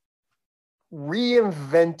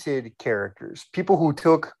 reinvented characters. People who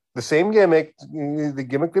took the same gimmick, the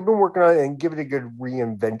gimmick they've been working on, and give it a good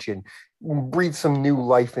reinvention. Breathe some new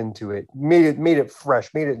life into it. Made it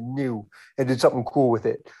fresh. Made it new, and did something cool with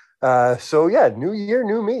it. So yeah, New Year,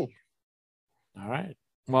 New Me. All right.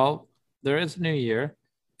 Well, there is a new year.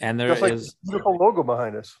 And there Just like is a beautiful logo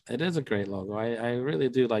behind us. It is a great logo. I really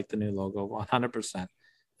do like the new logo,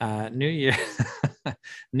 100%. New year,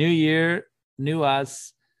 new year, new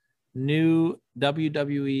us, new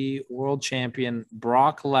WWE World Champion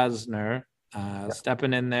Brock Lesnar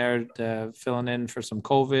stepping in there, filling in for some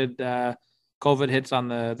COVID hits on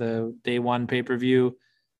the day one pay-per-view.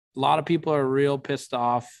 A lot of people are real pissed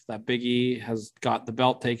off that Big E has got the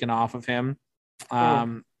belt taken off of him.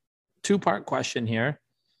 Two-part question here.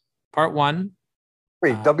 Part 1.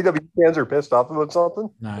 Wait, WWE fans are pissed off about something?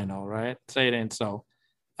 I know, right? Say it ain't so.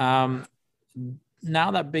 Now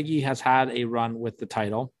that Big E has had a run with the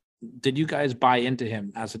title, did you guys buy into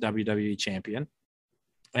him as a WWE champion?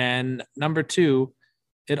 And number 2,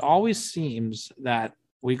 it always seems that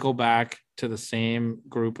we go back to the same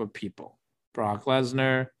group of people. Brock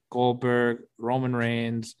Lesnar, Goldberg, Roman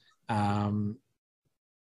Reigns. Am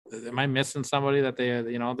I missing somebody that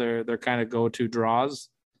they're kind of go-to draws?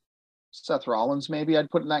 Seth Rollins, maybe I'd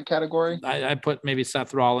put in that category. I put maybe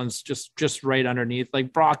Seth Rollins just right underneath,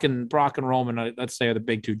 like Brock and Roman. Let's say are the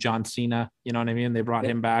big two. John Cena, you know what I mean? They brought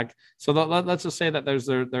him back. So let's just say that there's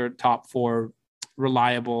their top 4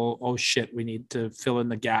 reliable. Oh shit, we need to fill in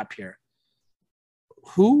the gap here.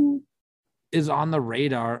 Who is on the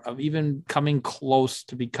radar of even coming close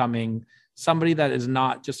to becoming somebody that is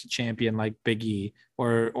not just a champion like Big E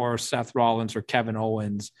or Seth Rollins or Kevin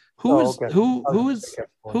Owens? Who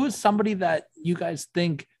is somebody that you guys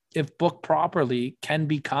think, if booked properly, can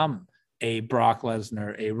become a Brock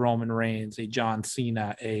Lesnar, a Roman Reigns, a John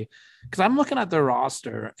Cena, because I'm looking at their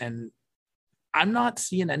roster and I'm not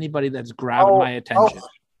seeing anybody that's grabbing my attention.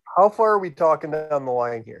 How far are we talking down the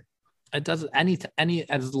line here? It doesn't any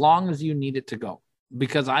as long as you need it to go,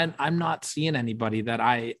 because I'm not seeing anybody that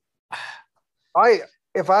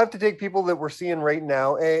if I have to take people that we're seeing right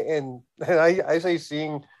now, and I say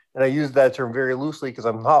seeing, and I use that term very loosely because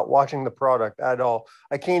I'm not watching the product at all.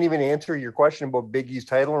 I can't even answer your question about Big E's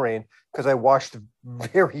title reign because I watched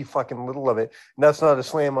very fucking little of it. And that's not a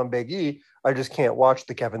slam on Big E. I just can't watch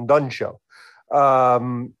the Kevin Dunn show.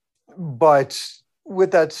 But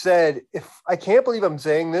with that said, if I can't believe I'm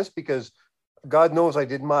saying this because God knows I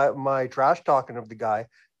did my trash talking of the guy.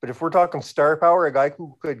 But if we're talking star power, a guy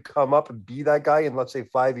who could come up and be that guy in, let's say,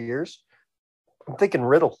 5 years, I'm thinking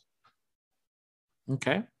Riddle.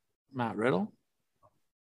 Okay. Matt Riddle.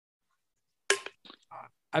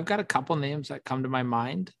 I've got a couple names that come to my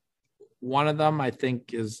mind. One of them, I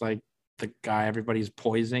think, is like the guy everybody's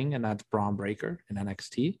poising, and that's Braun Breaker in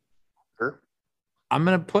NXT. Sure. I'm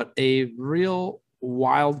going to put a real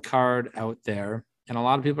wild card out there, and a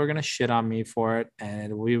lot of people are going to shit on me for it,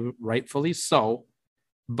 and we rightfully so.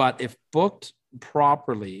 But if booked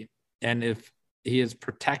properly, and if he is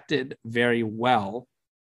protected very well,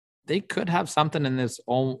 they could have something in this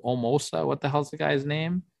Omosa. What the hell's the guy's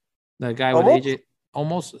name? The guy with AJ.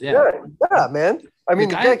 Almost, yeah, man. I mean,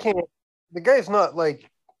 the guy's not like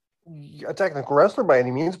a technical wrestler by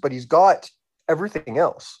any means, but he's got everything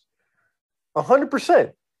else.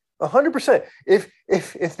 100%. 100%.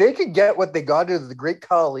 If they could get what they got out of the Great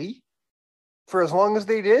Khali for as long as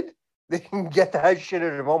they did, they can get that shit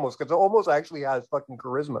out of Omos, because Omos actually has fucking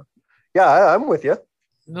charisma. Yeah, I'm with you.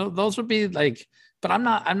 No, those would be like, but I'm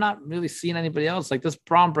not really seeing anybody else like this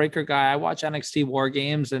Braun Breaker guy. I watch NXT War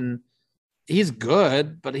Games, and he's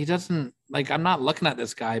good, but he doesn't like. I'm not looking at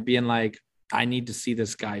this guy being like, I need to see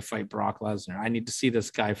this guy fight Brock Lesnar. I need to see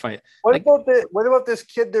this guy fight. What about this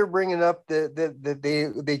kid they're bringing up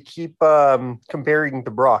that they keep comparing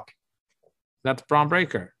to Brock? That's Braun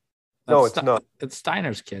Breaker. No, it's not. It's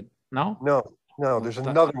Steiner's kid. No. There's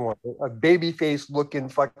another one, a baby face looking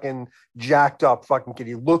fucking jacked up fucking kid.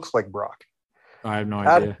 He looks like Brock. I have no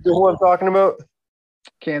idea. You know who I'm talking about?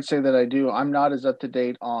 Can't say that I do. I'm not as up to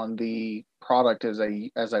date on the product as I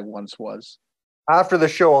once was. After the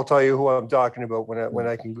show, I'll tell you who I'm talking about when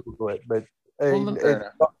I can Google it. But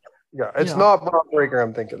it's not Braun Breaker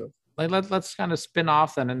I'm thinking of. Like let's kind of spin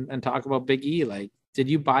off then and talk about Big E. Like, did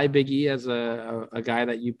you buy Big E as a guy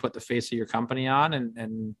that you put the face of your company on?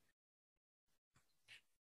 And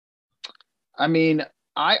I mean,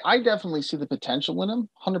 I definitely see the potential in him,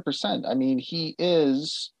 100%. I mean, he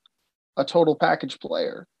is a total package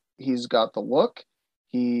player. He's got the look.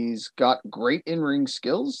 He's got great in-ring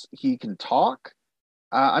skills. He can talk.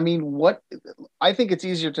 I think it's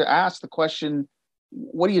easier to ask the question,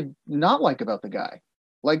 what do you not like about the guy?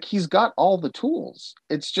 Like, he's got all the tools.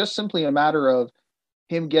 It's just simply a matter of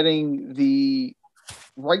him getting the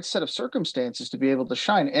right set of circumstances to be able to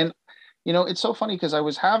shine. And, you know, it's so funny because I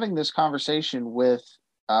was having this conversation with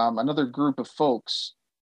another group of folks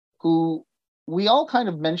who we all kind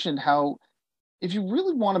of mentioned how if you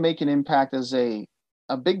really want to make an impact as a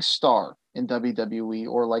big star in WWE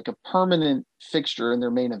or like a permanent fixture in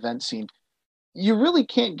their main event scene, you really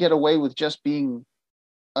can't get away with just being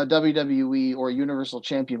a WWE or a Universal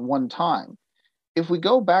Champion one time. If we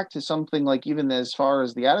go back to something like even as far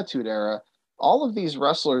as the Attitude Era, all of these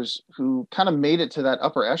wrestlers who kind of made it to that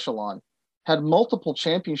upper echelon had multiple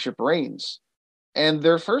championship reigns. And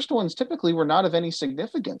their first ones typically were not of any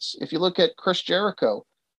significance. If you look at Chris Jericho,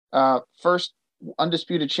 first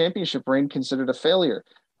undisputed championship reign considered a failure.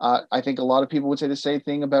 I think a lot of people would say the same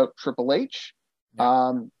thing about Triple H.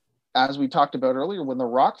 Yeah. As we talked about earlier, when The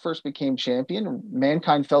Rock first became champion,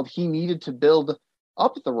 Mankind felt he needed to build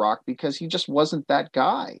up The Rock because he just wasn't that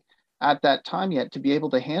guy at that time yet to be able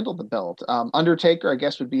to handle the belt. Undertaker, I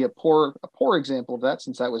guess, would be a poor example of that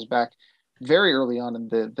since that was back very early on in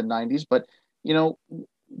the 90s. But, you know,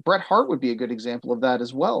 Bret Hart would be a good example of that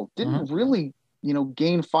as well. Didn't really, you know,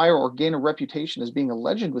 gain fire or gain a reputation as being a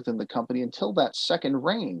legend within the company until that second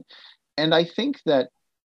reign. And I think that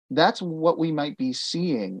that's what we might be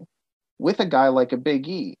seeing with a guy like a Big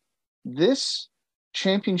E. This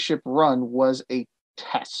championship run was a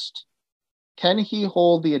test. Can he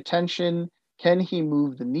hold the attention? Can he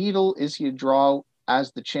move the needle? Is he a draw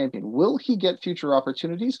as the champion? Will he get future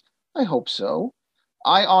opportunities? I hope so.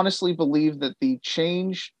 I honestly believe that the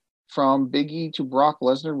change from Big E to Brock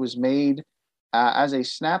Lesnar was made as a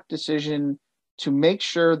snap decision to make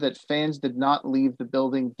sure that fans did not leave the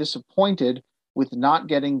building disappointed with not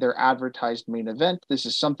getting their advertised main event. This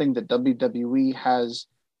is something that WWE has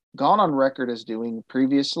gone on record as doing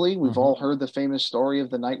previously. We've all heard the famous story of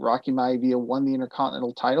the night Rocky Maivia won the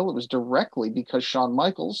Intercontinental title. It was directly because Shawn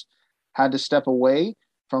Michaels had to step away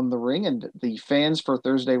from the ring, and the fans for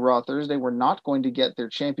Thursday Raw Thursday were not going to get their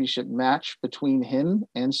championship match between him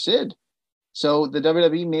and Sid. So the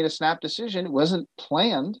WWE made a snap decision. It wasn't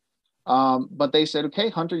planned, but they said, okay,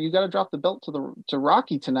 Hunter, you got to drop the belt to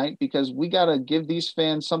Rocky tonight because we got to give these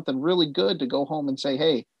fans something really good to go home and say,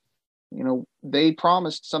 hey, you know, they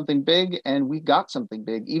promised something big and we got something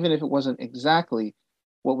big, even if it wasn't exactly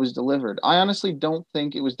what was delivered. I honestly don't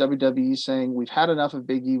think it was WWE saying we've had enough of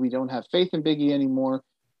Big E. We don't have faith in Big E anymore.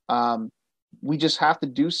 We just have to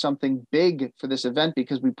do something big for this event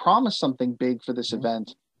because we promised something big for this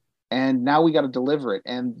event. And now we got to deliver it.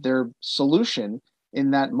 And their solution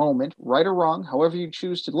in that moment, right or wrong, however you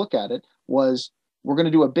choose to look at it, was we're going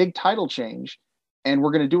to do a big title change and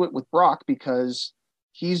we're going to do it with Brock because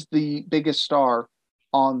he's the biggest star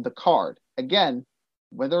on the card. Again,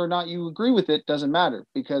 whether or not you agree with it doesn't matter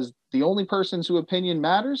because the only person's whose opinion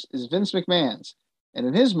matters is Vince McMahon's. And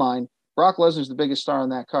in his mind, Brock Lesnar's the biggest star on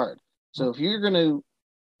that card. So if you're going to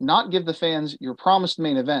not give the fans your promised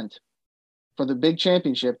main event for the big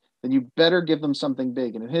championship, then you better give them something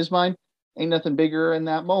big. And in his mind, ain't nothing bigger in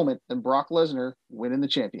that moment than Brock Lesnar winning the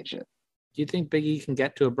championship. Do you think Big E can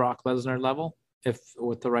get to a Brock Lesnar level if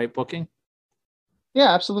with the right booking?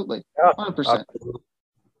 Yeah, absolutely. 100%.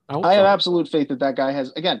 I have absolute faith that guy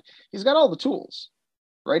has, again, he's got all the tools,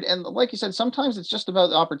 right? And like you said, sometimes it's just about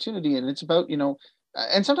the opportunity and it's about, you know,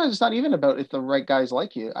 and sometimes it's not even about if the right guys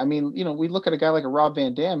like you. I mean, you know, we look at a guy like a Rob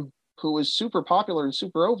Van Dam who is super popular and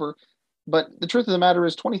super over, but the truth of the matter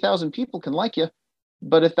is 20,000 people can like you.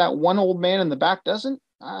 But if that one old man in the back doesn't,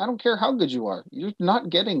 I don't care how good you are. You're not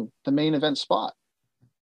getting the main event spot.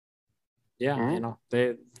 Yeah,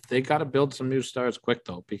 they got to build some new stars quick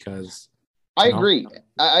though, because I agree.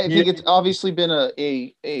 I think it's obviously been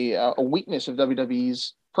a weakness of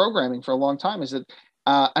WWE's programming for a long time. Is that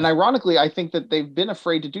and ironically, I think that they've been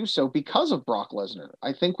afraid to do so because of Brock Lesnar.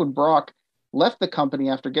 I think when Brock left the company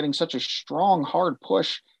after getting such a strong, hard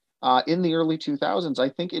push in the early 2000s, I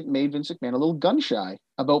think it made Vince McMahon a little gun shy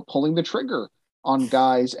about pulling the trigger on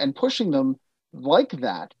guys and pushing them like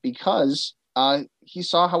that because he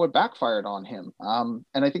saw how it backfired on him.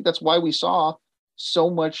 And I think that's why we saw so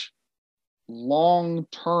much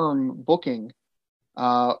long-term booking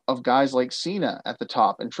of guys like Cena at the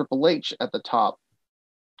top and Triple H at the top.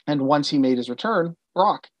 And once he made his return,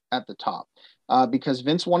 Brock at the top. Because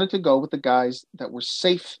Vince wanted to go with the guys that were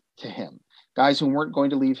safe to him, guys who weren't going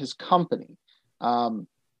to leave his company. And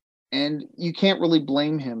you can't really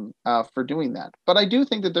blame him for doing that. But I do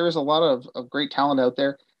think that there is a lot of great talent out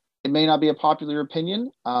there. It may not be a popular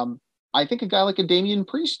opinion. I think a guy like a Damian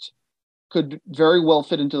Priest could very well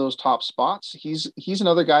fit into those top spots. He's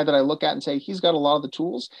another guy that I look at and say he's got a lot of the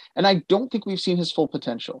tools, and I don't think we've seen his full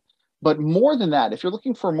potential. But more than that, if you're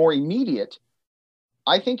looking for more immediate,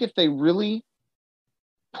 I think if they really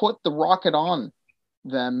put the rocket on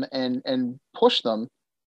them and push them,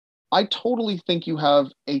 I totally think you have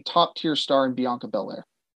a top tier star in Bianca Belair.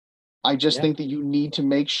 I just think that you need to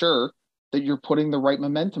make sure that you're putting the right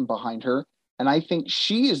momentum behind her. And I think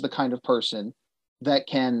she is the kind of person that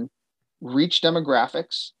can reach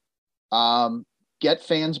demographics, get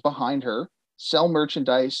fans behind her, sell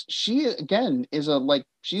merchandise. She, again,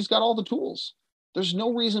 she's got all the tools. There's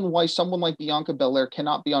no reason why someone like Bianca Belair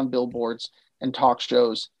cannot be on billboards and talk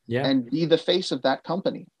shows and be the face of that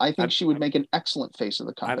company. I think she would make an excellent face of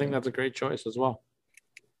the company. I think that's a great choice as well.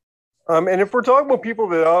 And if we're talking about people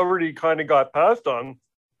that already kind of got passed on,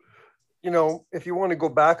 if you want to go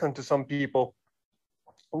back onto some people,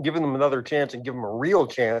 giving them another chance and give them a real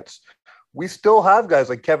chance, we still have guys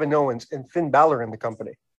like Kevin Owens and Finn Balor in the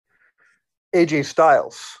company. AJ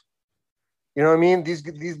Styles. You know what I mean?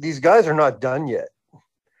 These guys are not done yet.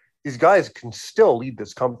 These guys can still lead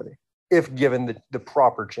this company if given the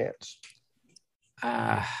proper chance.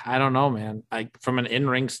 I don't know, man. From an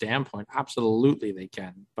in-ring standpoint, absolutely they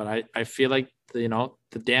can. But I feel like the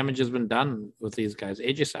damage has been done with these guys.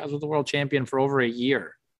 AJ Styles was the world champion for over a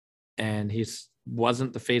year, and he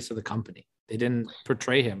wasn't the face of the company. They didn't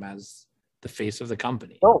portray him as the face of the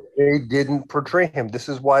company. No, they didn't portray him. This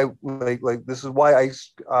is why, this is why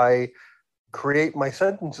I create my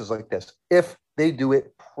sentences like this. If they do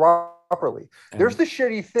it properly, there's the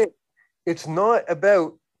shitty thing. It's not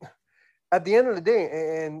about. At the end of the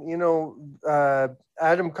day, and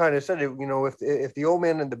Adam kind of said it. If the old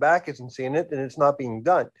man in the back isn't seeing it, then it's not being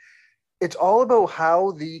done. It's all about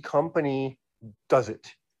how the company does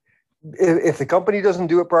it. If the company doesn't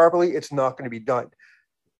do it properly, it's not going to be done.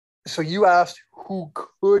 So you asked who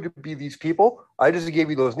could be these people. I just gave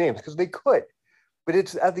you those names because they could, but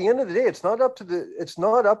it's at the end of the day, it's not up to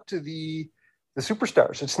the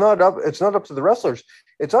superstars. It's not up to the wrestlers.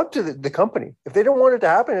 It's up to the company. If they don't want it to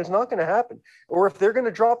happen, it's not going to happen. Or if they're going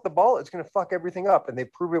to drop the ball, it's going to fuck everything up. And they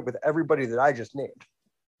prove it with everybody that I just named.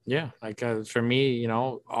 Yeah. For me,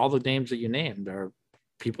 all the names that you named are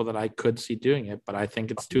people that I could see doing it, but I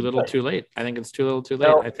think it's too little too late. I think it's too little too late.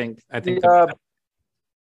 Now, I think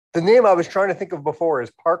the name I was trying to think of before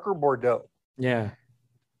is Parker Bordeaux. Yeah.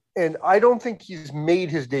 And I don't think he's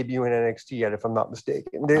made his debut in NXT yet, if I'm not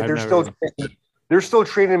mistaken. They're still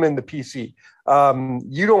training him in the PC.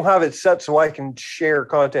 You don't have it set so I can share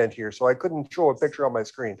content here, so I couldn't show a picture on my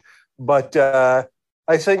screen. But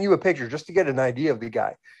I sent you a picture just to get an idea of the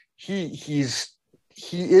guy. He is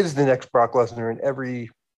the next Brock Lesnar in every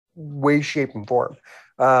way, shape, and form.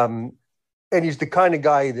 And he's the kind of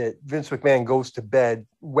guy that Vince McMahon goes to bed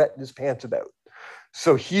wetting his pants about.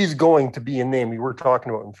 So he's going to be a name we were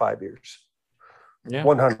talking about in 5 years. Yeah,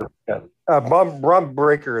 100%. Bron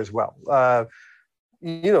Breakker as well.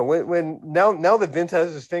 When now that Vince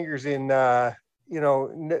has his fingers in, now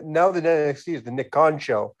that NXT is the Nick Khan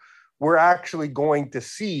show, we're actually going to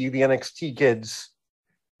see the NXT kids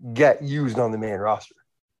get used on the main roster.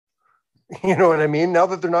 You know what I mean? Now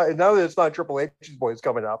that it's not Triple H's boys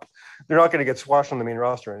coming up, they're not going to get squashed on the main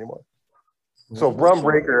roster anymore. So Bron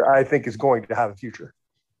Breakker, I think, is going to have a future.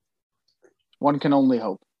 One can only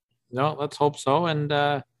hope. No, let's hope so. And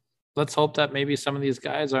let's hope that maybe some of these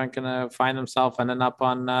guys aren't going to find themselves ending up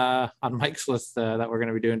on Mike's list that we're going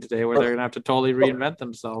to be doing today, where they're going to have to totally reinvent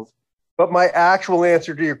themselves. But my actual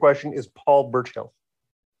answer to your question is Paul Burchill.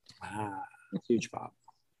 Huge pop.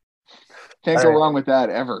 Can't go wrong with that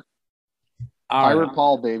ever. All Pirate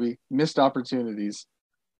Paul, baby. Missed opportunities.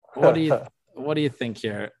 What do what do you think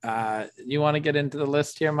here? You want to get into the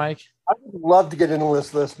list here, Mike? I would love to get into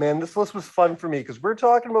this list, man. This list was fun for me because we're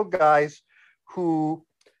talking about guys who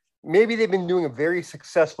maybe they've been doing a very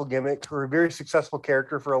successful gimmick or a very successful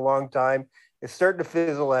character for a long time. It's starting to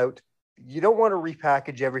fizzle out. You don't want to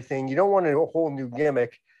repackage everything. You don't want a whole new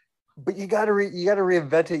gimmick, but you got to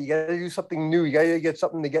reinvent it. You got to do something new. You got to get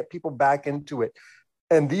something to get people back into it.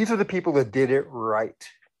 And these are the people that did it right.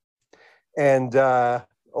 And a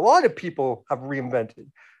lot of people have reinvented,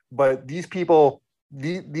 but these people,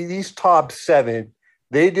 these top 7,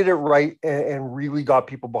 they did it right and really got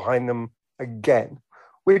people behind them again,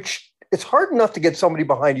 which it's hard enough to get somebody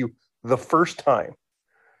behind you the first time.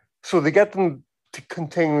 So to get them to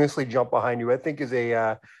continuously jump behind you, I think is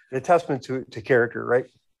a testament to character, right?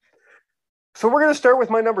 So we're going to start with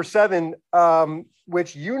my number 7,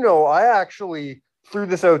 which, I actually threw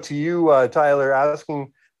this out to you, Tyler,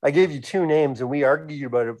 I gave you 2 names and we argued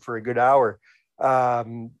about it for a good hour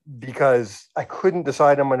because I couldn't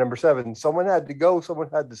decide on my number 7. Someone had to go, someone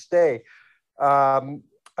had to stay.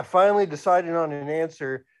 I finally decided on an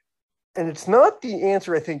answer, and it's not the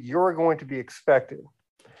answer I think you're going to be expecting.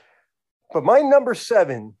 But my number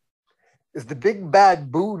 7 is the big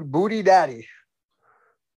bad booty daddy,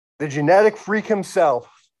 the genetic freak himself,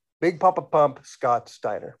 Big Papa Pump, Scott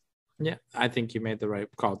Steiner. Yeah, I think you made the right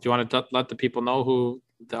call. Do you want to let the people know who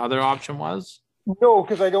the other option was? No,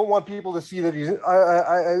 because I don't want people to see that he's.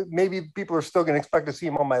 Maybe people are still going to expect to see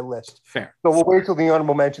him on my list. Fair. So we'll wait till the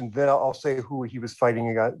honorable mentions, then I'll say who he was fighting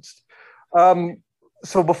against.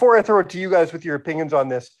 So before I throw it to you guys with your opinions on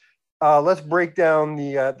this, let's break down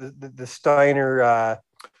the Steiner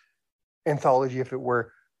anthology, if it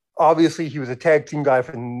were. Obviously, he was a tag team guy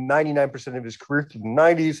for 99% of his career through the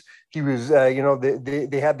 90s. He was,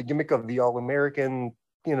 they had the gimmick of the All-American,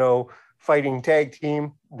 fighting tag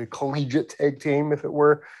team, the collegiate tag team, if it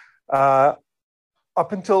were, up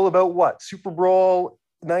until about what? Super Brawl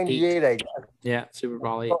 98, I guess. Yeah, Super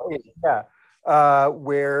Brawl 8. Yeah.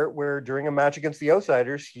 Where during a match against the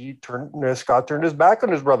Outsiders, Scott turned his back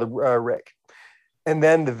on his brother, Rick. And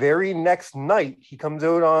then the very next night, he comes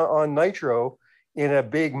out on Nitro in a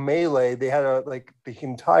big melee. They had the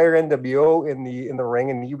entire NWO in the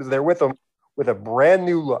ring, and he was there with them with a brand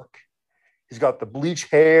new look. He's got the bleach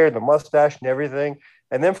hair, the mustache, and everything.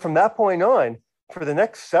 And then from that point on, for the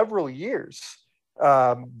next several years,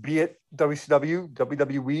 be it WCW,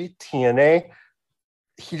 WWE, TNA,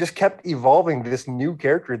 he just kept evolving this new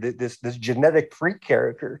character, this genetic freak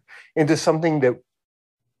character, into something that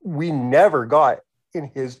we never got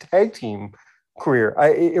in his tag team career.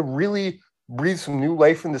 It really breathed some new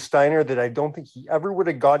life into Steiner that I don't think he ever would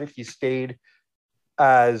have got if he stayed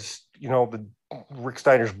as, the Rick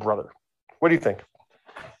Steiner's brother. What do you think?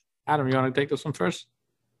 Adam, you want to take this one first?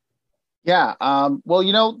 Yeah.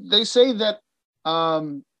 Well, they say that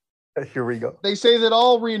here we go. They say that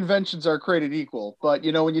all reinventions are created equal, but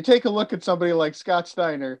when you take a look at somebody like Scott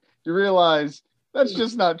Steiner, you realize that's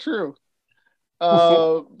just not true.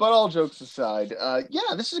 But all jokes aside,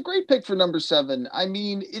 this is a great pick for number 7. I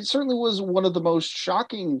mean, it certainly was one of the most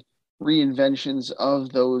shocking reinventions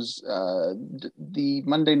of those the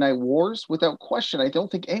Monday Night Wars, without question. I don't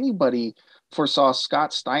think anybody foresaw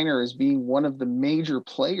Scott Steiner as being one of the major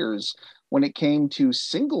players when it came to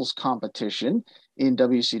singles competition in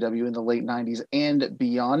WCW in the late 90s and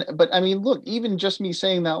beyond. But I mean, look, even just me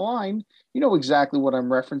saying that line, you know exactly what I'm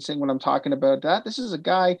referencing when I'm talking about that. This is a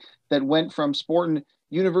guy that went from sporting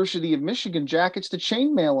University of Michigan jackets to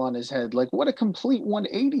chainmail on his head. Like, what a complete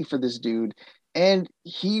 180 for this dude. And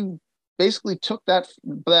he basically took that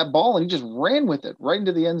ball and he just ran with it right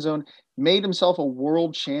into the end zone, made himself a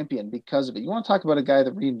world champion because of it. You want to talk about a guy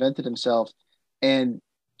that reinvented himself and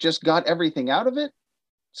just got everything out of it?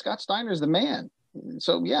 Scott Steiner's the man.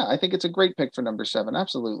 So, yeah, I think it's a great pick for number 7.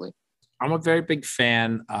 Absolutely. I'm a very big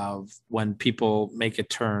fan of when people make a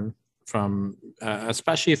turn from,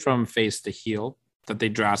 especially from face to heel, that they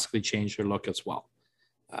drastically change their look as well.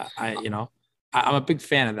 I'm a big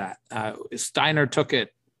fan of that. Steiner took it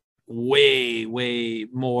way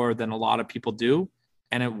more than a lot of people do,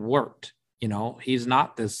 and it worked. He's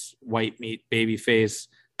not this white meat babyface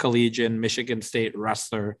collegian Michigan State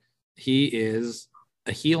wrestler. He is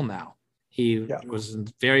a heel now. He was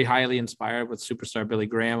very highly inspired with superstar Billy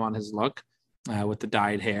Graham on his look with the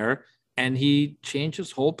dyed hair, and he changed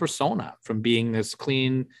his whole persona from being this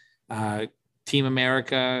clean Team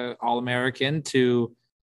America All-American to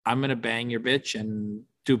I'm going to bang your bitch and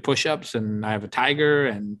do push-ups, and I have a tiger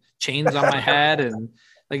and chains on my head, and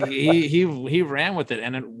like he ran with it,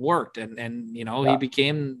 and it worked, and he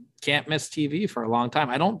became can't miss TV for a long time.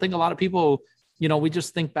 I don't think a lot of people we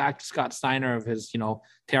just think back to Scott Steiner of his,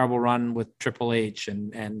 terrible run with Triple H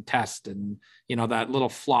and Test and, that little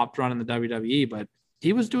flopped run in the WWE, but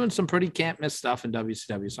he was doing some pretty can't miss stuff in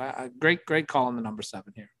WCW. So great call on the number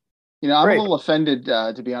 7 here. I'm a little offended,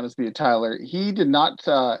 to be honest with you, Tyler. He did not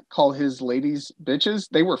call his ladies bitches.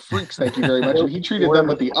 They were freaks, thank you very much. He treated them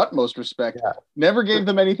with the utmost respect. Yeah. Never gave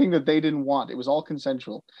them anything that they didn't want. It was all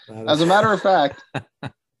consensual. As a matter of fact,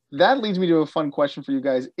 that leads me to a fun question for you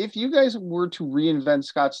guys. If you guys were to reinvent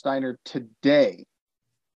Scott Steiner today,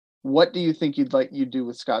 what do you think you'd do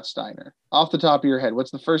with Scott Steiner? Off the top of your head,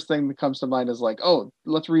 what's the first thing that comes to mind is like, oh,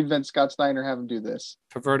 let's reinvent Scott Steiner, have him do this?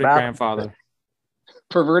 Perverted grandfather.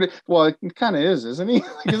 Perverted. Well, it kind of is, isn't he?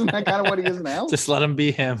 Isn't that kind of what he is now? Just let him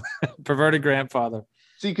be him. Perverted grandfather.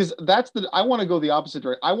 See, because I want to go the opposite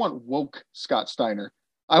direction. I want woke Scott Steiner.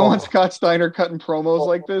 I want Scott Steiner cutting promos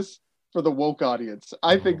like this for the woke audience.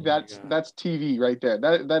 I think that's TV right there.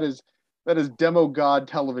 That is demo god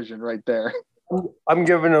television right there. I'm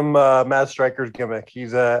giving him Matt Stryker's gimmick.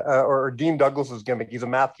 He's or Dean Douglas's gimmick. He's a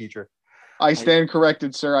math teacher. I stand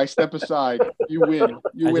corrected, sir. I step aside. You win.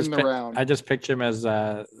 You win the round. I just picture him as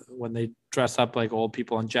when they dress up like old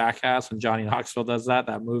people in Jackass, when Johnny Knoxville does that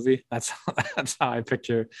movie. That's how I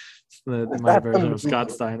picture my version of Scott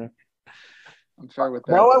Steiner. I'm fair with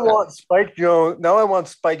that. Now I want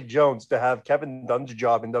Spike Jones to have Kevin Dunn's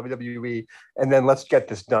job in WWE, and then let's get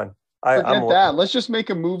this done. Forget that. Let's just make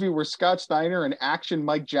a movie where Scott Steiner and Action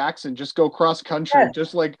Mike Jackson just go cross country,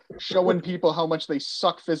 just like showing people how much they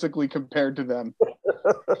suck physically compared to them.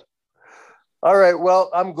 All right. Well,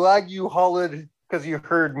 I'm glad you hollered because you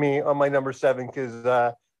heard me on my number 7, because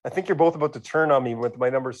I think you're both about to turn on me with my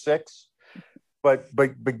number 6. But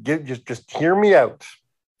just hear me out.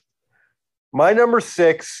 My number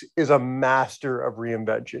 6 is a master of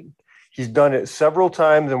reinvention. He's done it several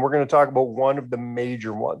times, and we're going to talk about one of the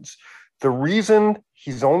major ones. The reason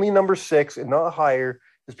he's only number 6 and not higher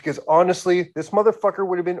is because, honestly, this motherfucker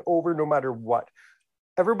would have been over no matter what.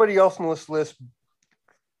 Everybody else on this list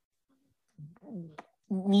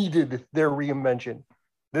needed their reinvention.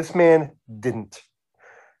 This man didn't.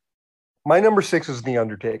 My number 6 is The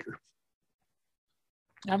Undertaker.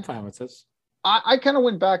 I'm fine with this. I kind of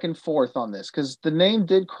went back and forth on this because the name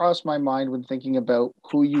did cross my mind when thinking about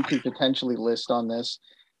who you could potentially list on this.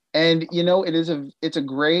 And, it's a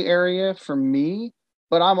gray area for me,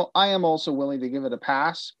 but I am also willing to give it a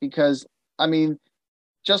pass because,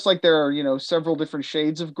 just like there are, several different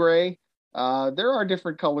shades of gray, there are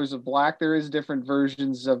different colors of black. There is different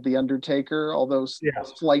versions of The Undertaker, although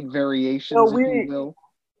slight variations, if you will.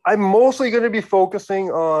 I'm mostly going to be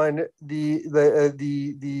focusing on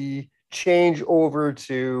the change over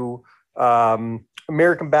to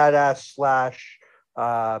American Badass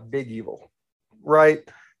 / Big Evil, right?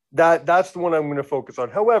 That's the one I'm going to focus on.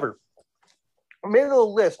 However, I made a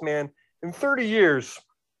little list, man. In 30 years,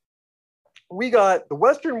 we got the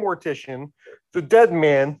Western Mortician, the Dead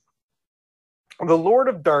Man, the Lord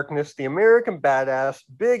of Darkness, the American Badass,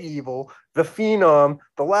 Big Evil, the Phenom,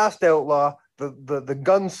 the Last Outlaw, the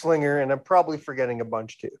Gunslinger, and I'm probably forgetting a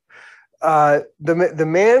bunch too. The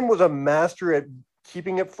man was a master at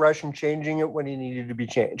keeping it fresh and changing it when he needed to be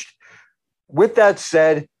changed. With that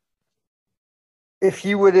said, if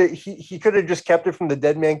he could have just kept it from the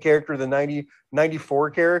Dead Man character, the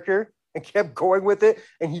 94 character, and kept going with it,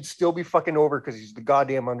 and he'd still be fucking over because he's the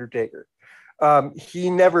goddamn Undertaker.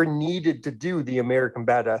 He never needed to do the American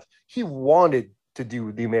Badass. He wanted to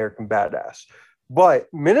do the American Badass. But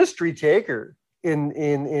Ministry Taker in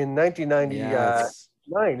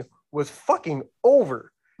 1999 was fucking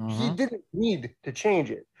over. He didn't need to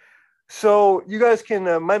change it. So you guys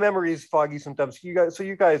can, my memory is foggy sometimes. You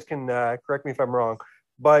guys can correct me if I'm wrong,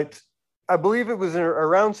 but I believe it was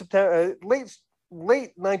around September, late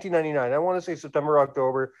 1999. I want to say September,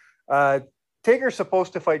 October. Taker's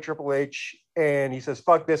supposed to fight Triple H, and he says,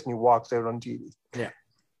 "Fuck this," and he walks out on TV. Yeah.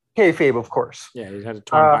 Kayfabe, of course. Yeah, he had a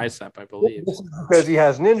torn bicep, I believe. Because he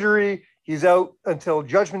has an injury. He's out until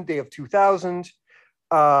Judgment Day of 2000,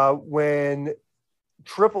 when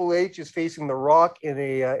Triple H is facing The Rock in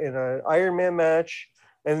an Iron Man match,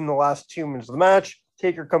 and in the last 2 minutes of the match,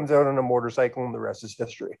 Taker comes out on a motorcycle, and the rest is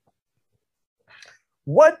history.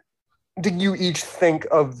 What did you each think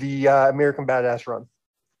of the American Badass run?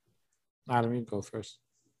 Adam, you go first.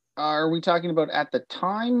 Are we talking about at the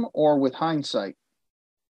time or with hindsight?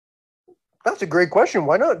 That's a great question.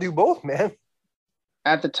 Why not do both, man?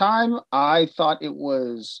 At the time, I thought it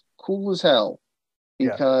was cool as hell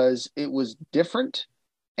because it was different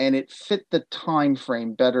and it fit the time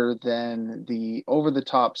frame better than the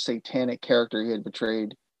over-the-top satanic character he had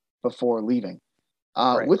portrayed before leaving.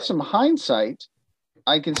 With some hindsight,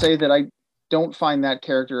 I can say that don't find that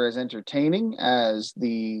character as entertaining as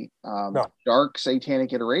the dark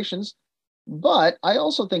satanic iterations. But I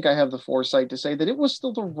also think I have the foresight to say that it was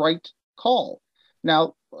still the right call.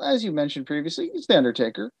 Now, as you mentioned previously, it's The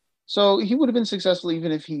Undertaker. So he would have been successful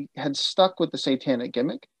even if he had stuck with the satanic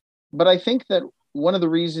gimmick. But I think that one of the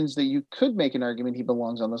reasons that you could make an argument he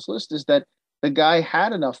belongs on this list is that the guy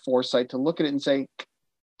had enough foresight to look at it and say,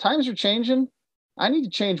 times are changing. I need to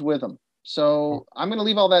change with them. So I'm going to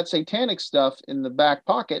leave all that satanic stuff in the back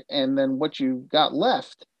pocket. And then what you got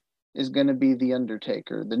left is going to be the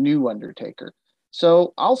Undertaker, the new Undertaker.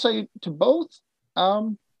 So I'll say to both,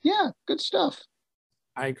 yeah, good stuff.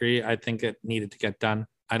 I agree. I think it needed to get done.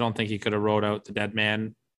 I don't think he could have rode out the dead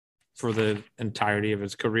man for the entirety of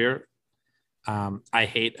his career. I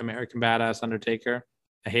hate American Badass Undertaker.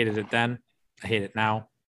 I hated it then. I hate it now.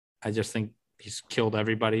 I just think he's killed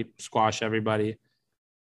everybody, squashed everybody.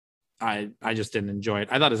 I just didn't enjoy it.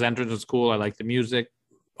 I thought his entrance was cool. I liked the music,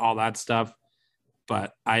 all that stuff,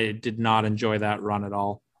 but I did not enjoy that run at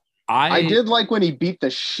all. I did like when he beat the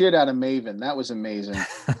shit out of Maven. That was amazing.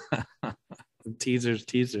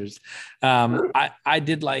 teasers. I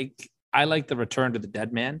like the return to the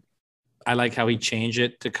dead man. I like how he changed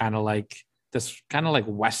it to kind of like this kind of like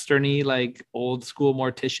westerny, like old school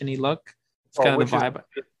mortician-y look. It's kind of the vibe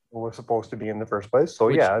was supposed to be in the first place.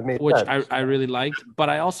 So I really liked, but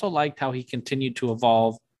I also liked how he continued to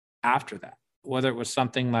evolve after that, whether it was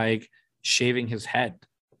something like shaving his head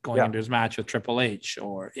going into his match with Triple H,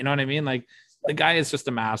 or you know what I mean? Like the guy is just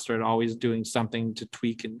a master at always doing something to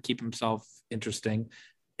tweak and keep himself interesting.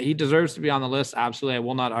 He deserves to be on the list. Absolutely. I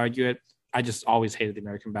will not argue it. I just always hated the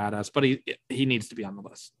American Badass, but he needs to be on the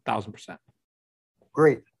list. 1,000%.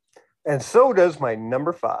 Great. And so does my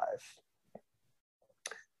number 5.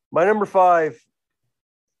 My number 5,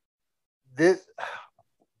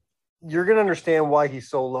 you're going to understand why he's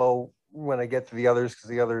so low when I get to the others, because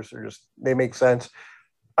the others are just, they make sense.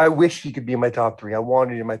 I wish he could be in my top 3. I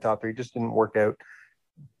wanted him in my top 3. It just didn't work out.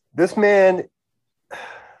 This man,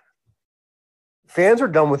 fans are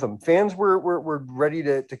done with him. Fans were ready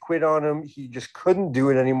to quit on him. He just couldn't do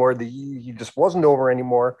it anymore. He just wasn't over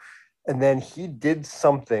anymore. And then he did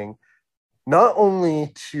something not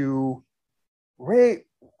only to breathe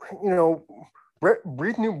new,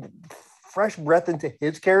 fresh breath into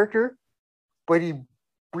his character, but he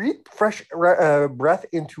breathed fresh breath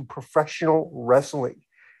into professional wrestling.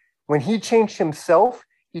 When he changed himself,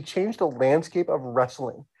 he changed the landscape of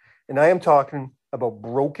wrestling. And I am talking about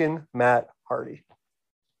Broken Matt Hardy.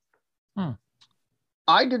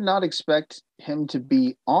 I did not expect him to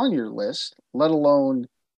be on your list, let alone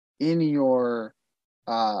in your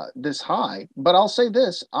this high. But I'll say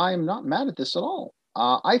this, I am not mad at this at all.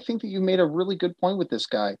 I think that you made a really good point with this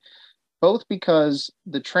guy, both because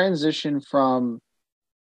the transition from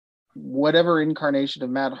whatever incarnation of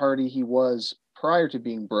Matt Hardy he was prior to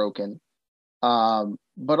being broken,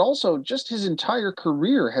 but also just his entire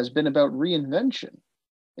career has been about reinvention.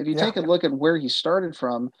 If you take a look at where he started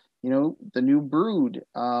from, the New Brood,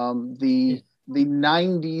 the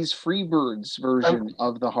 90s Freebirds version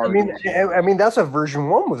of the Hardy. I mean, that's what version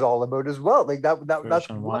 1 was all about as well. Like that's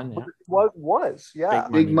what it was. Yeah.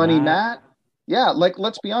 Big Money Matt. Yeah. Like,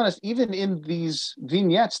 let's be honest, even in these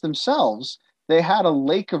vignettes themselves, they had a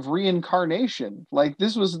lake of reincarnation. Like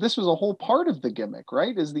this was a whole part of the gimmick,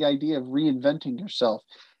 right? Is the idea of reinventing yourself.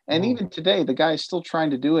 And even today, the guy is still trying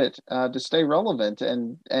to do it to stay relevant,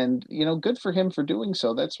 and good for him for doing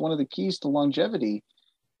so. That's one of the keys to longevity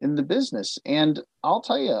in the business. And I'll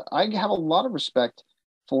tell you, I have a lot of respect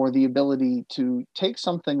for the ability to take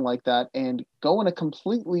something like that and go in a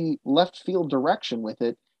completely left field direction with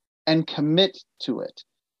it and commit to it.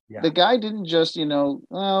 Yeah. The guy didn't just,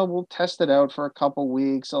 we'll test it out for a couple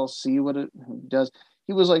weeks. I'll see what it does.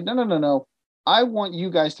 He was like, no. I want you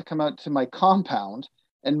guys to come out to my compound,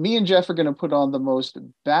 and me and Jeff are going to put on the most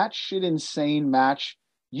batshit insane match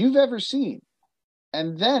you've ever seen.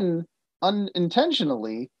 And then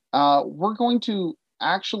unintentionally, we're going to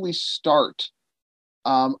actually start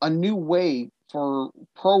a new way for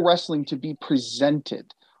pro wrestling to be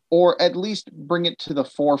presented, or at least bring it to the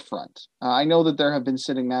forefront. I know that there have been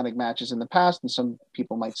cinematic matches in the past, and some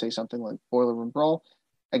people might say something like Boiler Room Brawl.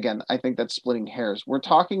 Again, I think that's splitting hairs. We're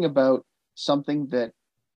talking about something that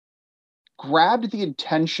grabbed the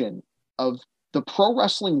attention of the pro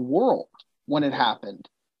wrestling world when it happened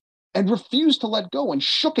and refused to let go and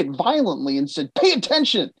shook it violently and said, pay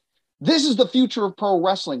attention. This is the future of pro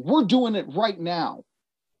wrestling. We're doing it right now.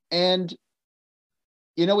 And,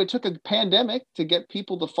 it took a pandemic to get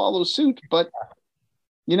people to follow suit. But,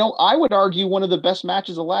 I would argue one of the best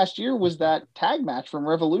matches of last year was that tag match from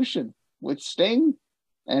Revolution with Sting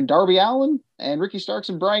and Darby Allin and Ricky Starks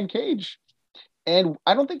and Brian Cage. And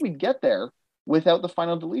I don't think we get there without the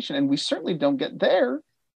final deletion. And we certainly don't get there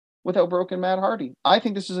without Broken Matt Hardy. I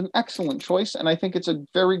think this is an excellent choice, and I think it's a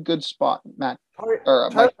very good spot, Matt.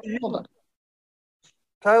 Hold on.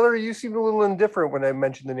 Tyler, you seemed a little indifferent when I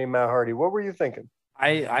mentioned the name Matt Hardy. What were you thinking?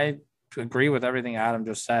 I agree with everything Adam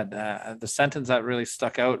just said. The sentence that really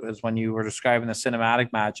stuck out is when you were describing the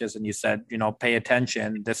cinematic matches and you said, pay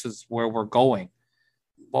attention. This is where we're going.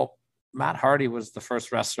 Well, Matt Hardy was the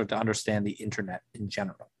first wrestler to understand the internet in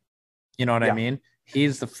general. You know what I mean?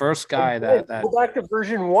 He's the first guy that go back to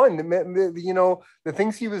version 1. The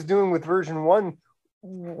things he was doing with version 1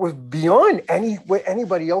 was beyond what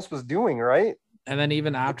anybody else was doing, right? And then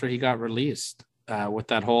even after he got released with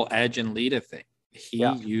that whole Edge and Lita thing, he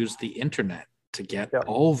used the internet to get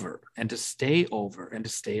over and to stay over and to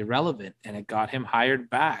stay relevant. And it got him hired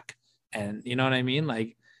back. And you know what I mean?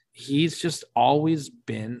 Like, he's just always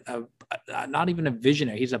been not even a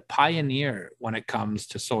visionary. He's a pioneer when it comes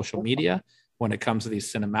to social media, when it comes to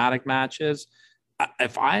these cinematic matches.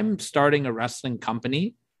 If I'm starting a wrestling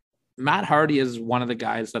company, Matt Hardy is one of the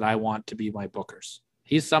guys that I want to be my bookers.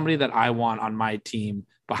 He's somebody that I want on my team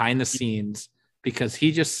behind the scenes, because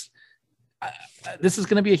he just, this is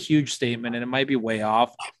going to be a huge statement and it might be way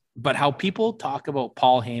off, but how people talk about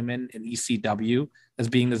Paul Heyman and ECW as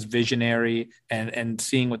being this visionary and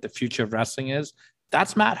seeing what the future of wrestling is,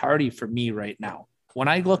 that's Matt Hardy for me right now. When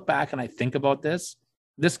I look back and I think about this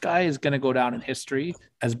guy is going to go down in history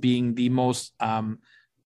as being the most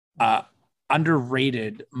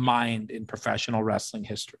underrated mind in professional wrestling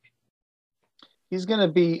history. He's going to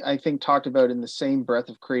be, I think, talked about in the same breath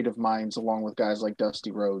of creative minds, along with guys like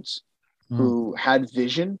Dusty Rhodes, who had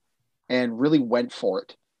vision and really went for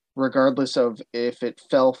it, regardless of if it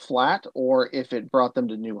fell flat or if it brought them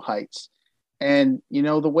to new heights. And,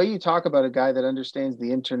 the way you talk about a guy that understands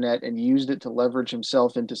the internet and used it to leverage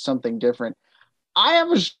himself into something different, I have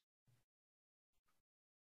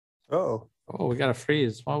Oh, we got a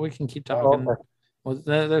freeze. Well, we can keep talking. Okay. Well,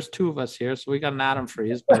 there's two of us here, so we got an Adam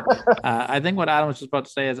freeze. But I think what Adam was just about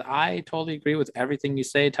to say is I totally agree with everything you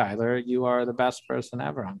say, Tyler. You are the best person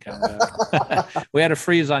ever on Countdown. We had a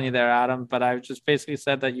freeze on you there, Adam, but I just basically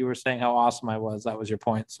said that you were saying how awesome I was. That was your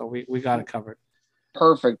point. So we got it covered.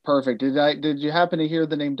 Perfect. Did you happen to hear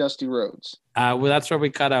the name Dusty Rhodes? Well, that's where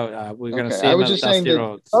we cut out. We're going to see I him was as just saying Dusty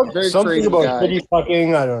that Rhodes. Something about shitty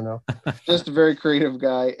fucking, I don't know. Just a very creative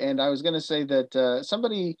guy. And I was going to say that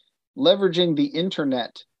somebody leveraging the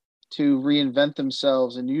internet to reinvent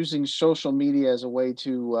themselves and using social media as a way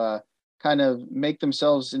to kind of make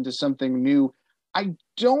themselves into something new. I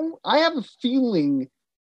have a feeling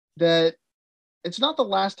that it's not the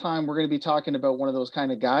last time we're going to be talking about one of those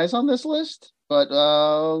kind of guys on this list, but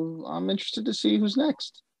I'm interested to see who's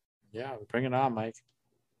next. Yeah, bring it on, Mike.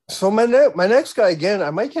 So my next guy, again, I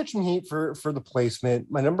might catch some heat for the placement.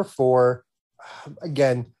 My number 4,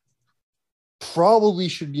 again, probably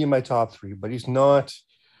should be in my top 3, but he's not.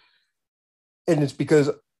 And it's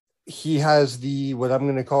because he has what I'm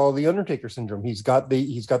going to call the Undertaker syndrome. He's got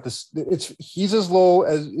this. He's as low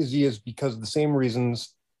as he is because of the same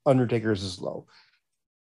reasons Undertaker is as low.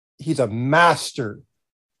 He's a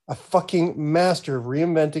fucking master of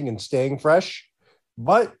reinventing and staying fresh,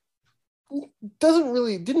 but didn't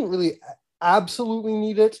really absolutely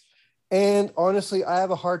need it. And honestly, I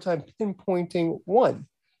have a hard time pinpointing one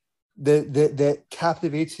that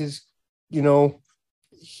captivates his,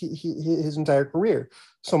 his entire career.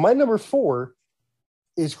 So my number 4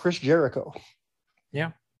 is Chris Jericho.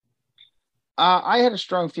 Yeah. I had a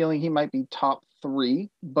strong feeling he might be top 3,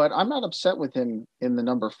 but I'm not upset with him in the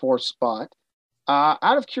number 4 spot.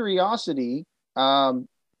 Out of curiosity,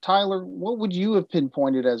 Tyler, what would you have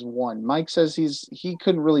pinpointed as 1? Mike says he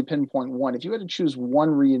couldn't really pinpoint 1. If you had to choose one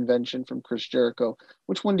reinvention from Chris Jericho,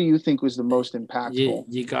 which one do you think was the most impactful?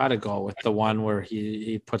 You got to go with the one where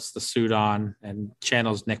he puts the suit on and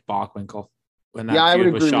channels Nick Bockwinkel. When that I would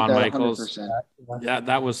agree with Shawn with that Michaels. 100%. Yeah,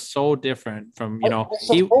 that was so different from,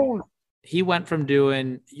 he went from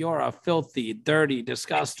doing "you're a filthy, dirty,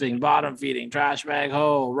 disgusting, bottom feeding trash bag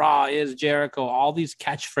ho, raw is Jericho," all these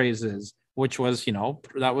catchphrases, which was,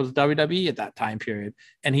 that was WWE at that time period.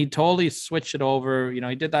 And he totally switched it over.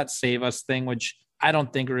 He did that Save Us thing, which I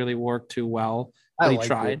don't think really worked too well, but he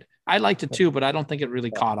tried. I liked it too, but I don't think it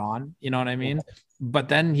really caught on. You know what I mean? But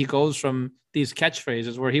then he goes from these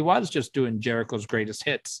catchphrases where he was just doing Jericho's greatest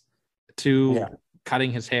hits to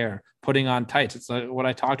cutting his hair, putting on tights. It's like what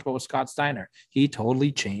I talked about with Scott Steiner. He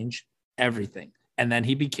totally changed everything. And then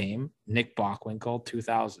he became Nick Bockwinkel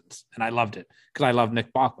 2000s. And I loved it because I love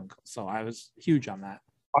Nick Bockwinkel. So I was huge on that.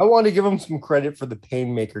 I want to give him some credit for the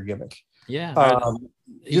Painmaker gimmick. Yeah.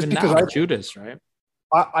 Just Even because now, Judas, right?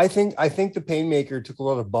 I think the Painmaker took a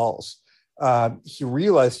lot of balls. He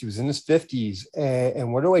realized he was in his 50s,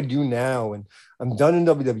 and what do I do now? And I'm done in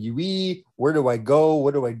WWE. Where do I go?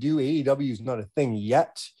 What do I do? AEW is not a thing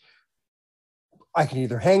yet. I can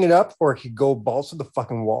either hang it up or I could go balls to the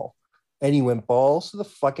fucking wall. And he went balls to the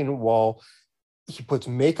fucking wall. He puts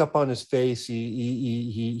makeup on his face.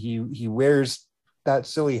 He wears that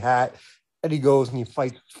silly hat, and he goes and he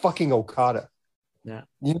fights fucking Okada. Yeah,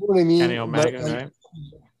 you know what I mean. Kenny Omega,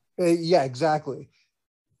 right? Yeah, exactly.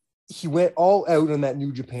 He went all out on that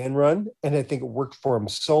New Japan run, and I think it worked for him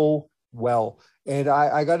so well. And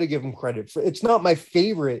I got to give him credit for. It's not my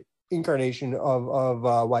favorite incarnation of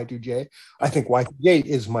Y2J. I think Y2J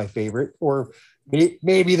is my favorite, or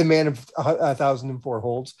maybe the Man of 1004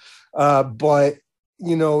 Holds. But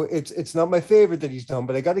it's not my favorite that he's done.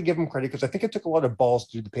 But I got to give him credit because I think it took a lot of balls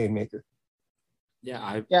to do the Painmaker.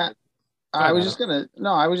 Yeah, I was just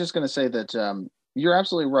gonna say that you're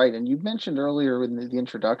absolutely right, and you mentioned earlier in the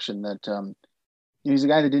introduction that he's a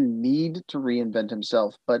guy that didn't need to reinvent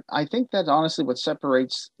himself. But I think that's honestly what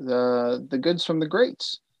separates the goods from the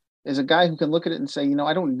greats, is a guy who can look at it and say,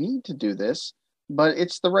 I don't need to do this, but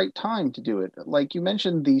it's the right time to do it. Like you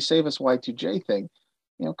mentioned the Save Us Y2J thing.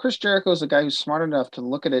 Chris Jericho is a guy who's smart enough to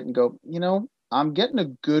look at it and go, I'm getting a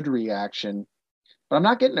good reaction, but I'm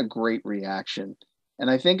not getting a great reaction. And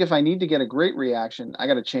I think if I need to get a great reaction, I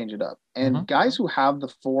got to change it up. And guys who have the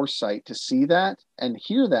foresight to see that and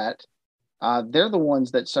hear that, they're the ones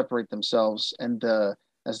that separate themselves. And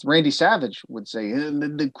as Randy Savage would say,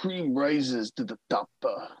 the cream rises to the top.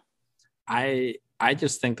 I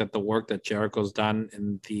just think that the work that Jericho's done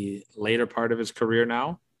in the later part of his career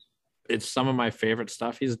now, it's some of my favorite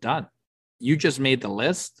stuff he's done. You just made the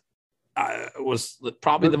list. Was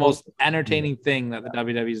probably the most entertaining thing that the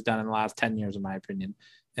WWE's done in the last 10 years, in my opinion.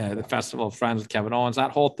 The Festival of Friends with Kevin Owens,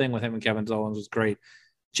 that whole thing with him and Kevin Owens was great.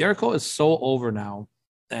 Jericho is so over now.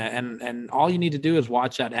 And all you need to do is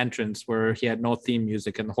watch that entrance where he had no theme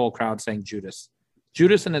music and the whole crowd sang Judas.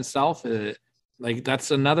 Judas in itself,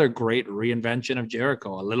 that's another great reinvention of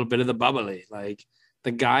Jericho. A little bit of the bubbly. Like,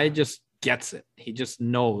 the guy just gets it. He just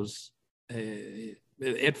knows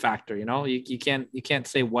it factor. You can't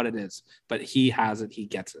say what it is, but he has it. He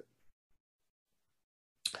gets it.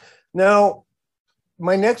 Now,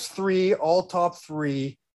 my next three, all top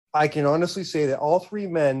three, I can honestly say that all three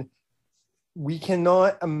men, we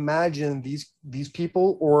cannot imagine these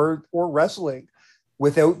people or wrestling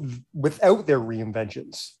without their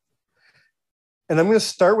reinventions. And I'm going to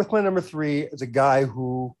start with my number three as a guy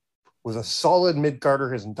who was a solid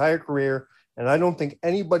mid-carder his entire career. And I don't think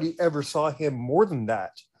anybody ever saw him more than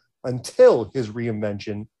that until his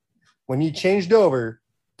reinvention when he changed over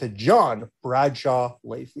to John Bradshaw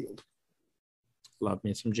Layfield. Love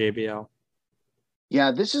me some JBL.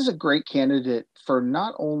 Yeah, this is a great candidate for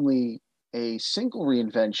not only a single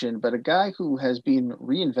reinvention, but a guy who has been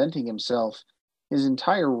reinventing himself his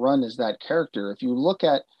entire run as that character. If you look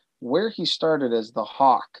at where he started as the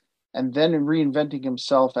Hawk, and then reinventing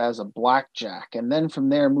himself as a blackjack, and then from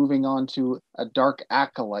there moving on to a dark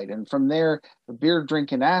acolyte, and from there a beer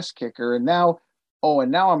drinking ass kicker, and now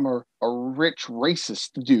I'm a rich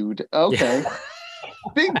racist dude. Okay. Yeah.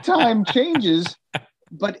 Big time changes,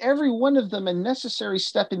 but every one of them a necessary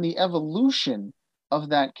step in the evolution of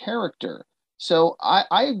that character. So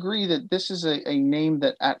I agree that this is a name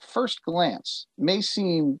that at first glance may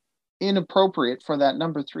seem inappropriate for that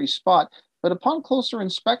number 3 spot, but upon closer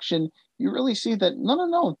inspection, you really see that,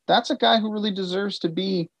 no, that's a guy who really deserves to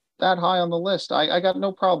be that high on the list. I got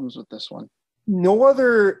no problems with this one. No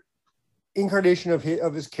other incarnation of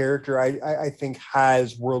his character, I think,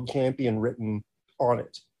 has world champion written on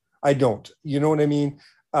it. I don't. You know what I mean?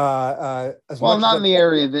 Not in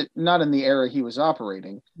the era he was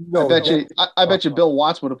operating. No, I bet you Bill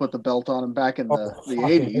Watts would have put the belt on him back in the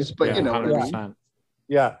 80s, but you know 100%.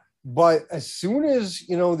 Yeah. But as soon as,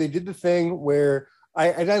 they did the thing where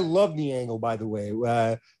I love the angle, by the way,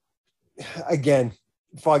 again,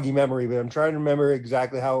 foggy memory, but I'm trying to remember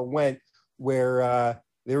exactly how it went, where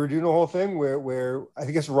they were doing the whole thing where I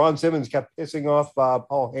guess Ron Simmons kept pissing off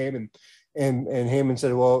Paul Heyman, and Heyman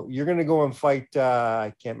said, well, you're going to go and fight,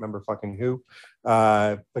 I can't remember fucking who,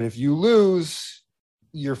 but if you lose,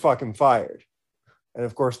 you're fucking fired. And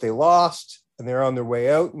of course they lost and they're on their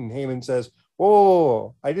way out, and Heyman says,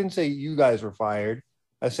 whoa, I didn't say you guys were fired.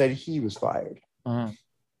 I said he was fired. Uh-huh.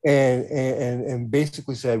 And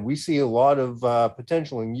basically said, we see a lot of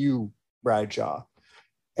potential in you, Bradshaw.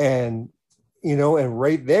 And, and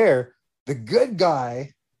right there, the good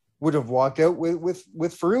guy would have walked out with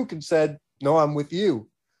Farouk and said, no, I'm with you.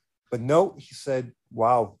 But no, he said,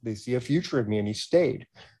 wow, they see a future in me, and he stayed.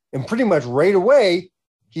 And pretty much right away,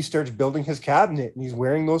 he starts building his cabinet, and he's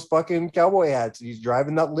wearing those fucking cowboy hats, and he's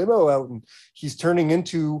driving that limo out, and he's turning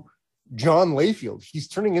into John Layfield. He's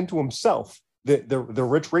turning into himself, the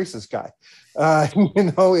rich racist guy.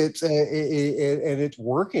 It's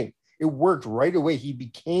working. It worked right away. He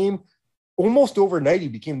became, almost overnight, he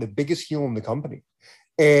became the biggest heel in the company.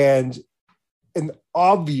 And an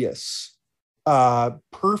obvious,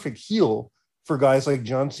 perfect heel for guys like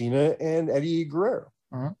John Cena and Eddie Guerrero.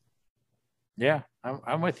 Uh-huh. Yeah,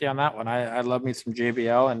 I'm with you on that one. I love me some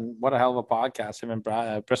JBL, and what a hell of a podcast him and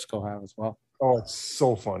Briscoe have as well. Oh, it's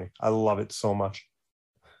so funny. I love it so much.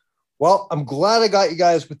 Well, I'm glad I got you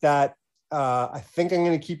guys with that. I think I'm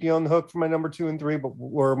going to keep you on the hook for my number 2 and 3, but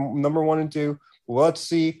we're number 1 and 2. Let's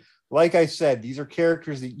see. Like I said, these are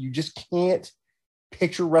characters that you just can't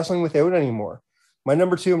picture wrestling without anymore. My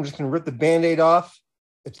number 2, I'm just going to rip the Band-Aid off.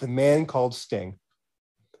 It's the man called Sting.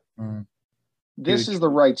 This is the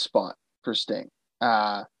right spot for Sting.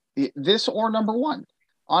 This or number 1.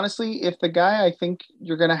 Honestly, if the guy I think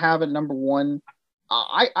you're going to have at number 1,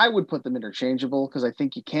 I would put them interchangeable because I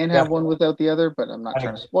think you can have one without the other, but I'm not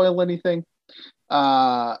trying to spoil anything.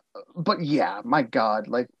 But yeah, my God,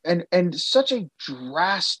 like, and such a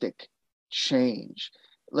drastic change,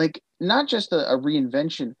 like not just a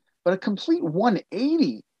reinvention, but a complete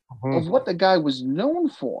 180 of what the guy was known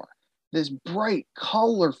for. This bright,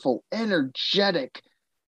 colorful, energetic,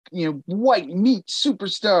 white meat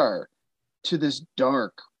superstar, to this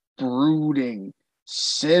dark, brooding,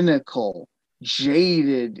 cynical,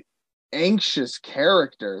 jaded, anxious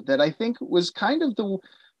character that I think was kind of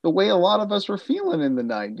the way a lot of us were feeling in the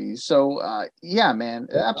 90s. So yeah, man,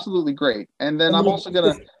 absolutely great. And then I'm also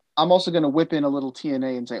gonna whip in a little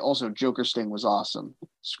TNA and say also Joker Sting was awesome.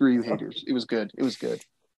 Screw you haters. It was good. It was good.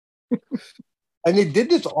 And they did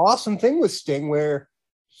this awesome thing with Sting where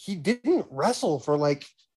he didn't wrestle for like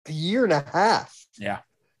a year and a half. Yeah.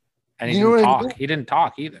 And he didn't talk. I mean? He didn't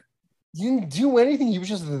talk either. He didn't do anything. He was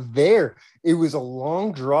just there. It was a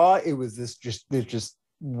long draw. It was just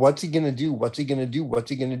what's he gonna do? What's he gonna do? What's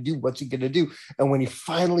he gonna do? What's he gonna do? And when he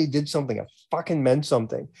finally did something, it fucking meant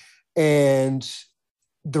something. And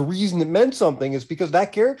the reason it meant something is because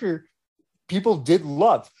that character people did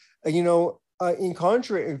love. In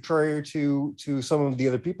contrary to some of the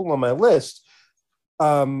other people on my list,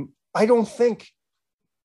 I don't think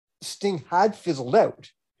Sting had fizzled out.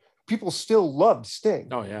 People still loved Sting.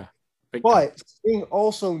 Oh, yeah. But Sting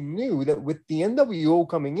also knew that with the NWO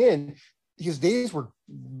coming in, his days were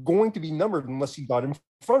going to be numbered unless he got in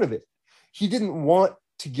front of it. He didn't want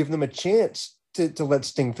to give them a chance to let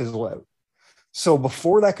Sting fizzle out. So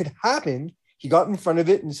before that could happen, he got in front of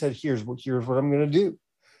it and said, here's what I'm going to do.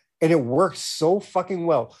 And it worked so fucking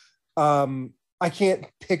well. I can't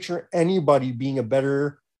picture anybody being a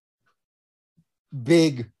better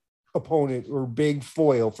big opponent or big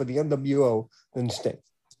foil for the NWO than Sting.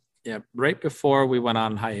 Yeah, right before we went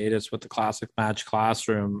on hiatus with the Classic Match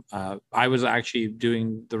Classroom, I was actually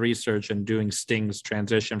doing the research and doing Sting's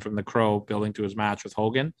transition from the Crow building to his match with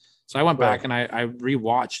Hogan. So I went back and I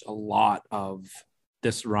rewatched a lot of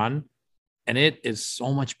this run, and it is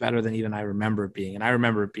so much better than even I remember it being. And I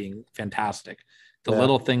remember it being fantastic. The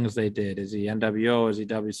little things they did, is he NWO, is he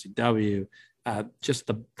WCW, just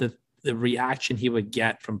the reaction he would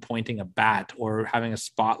get from pointing a bat or having a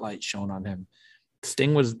spotlight shown on him.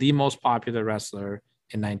 Sting was the most popular wrestler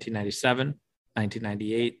in 1997,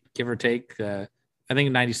 1998, give or take. I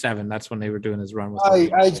think 97, that's when they were doing his run with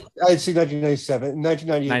I'd see 1997.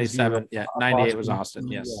 1998 97, yeah. 98 was Austin,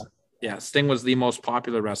 yes. Yeah, Sting was the most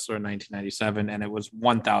popular wrestler in 1997, and it was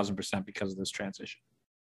 1,000% because of this transition.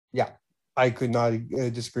 Yeah, I could not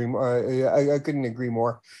disagree more. I couldn't agree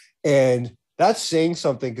more. And that's saying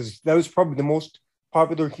something, because that was probably the most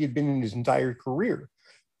popular he had been in his entire career.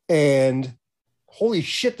 And holy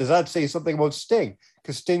shit, does that say something about Sting?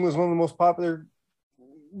 Because Sting was one of the most popular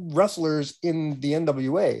wrestlers in the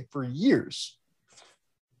NWA for years.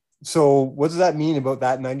 So what does that mean about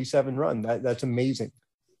that 97 run? That's amazing.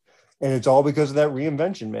 And it's all because of that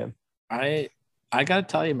reinvention, man. I gotta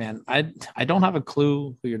tell you, man, I don't have a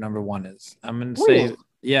clue who your number 1 is. I'm gonna say,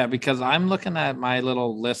 yeah, because I'm looking at my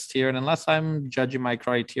little list here, and unless I'm judging my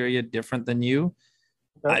criteria different than you,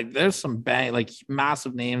 there's some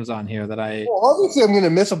massive names on here that Well, obviously, I'm going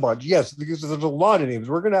to miss a bunch. Yes, because there's a lot of names.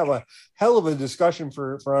 We're going to have a hell of a discussion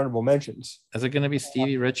for honorable mentions. Is it going to be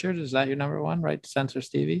Stevie Richards? Is that your number 1, right? Censor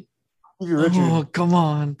Stevie? Stevie Richards. Oh, come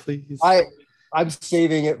on, please. I'm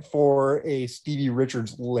saving it for a Stevie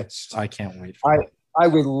Richards list. I can't wait. I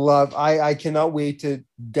would love. I cannot wait to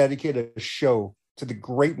dedicate a show to the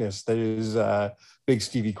greatness that is Big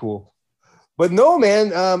Stevie Cool. But no,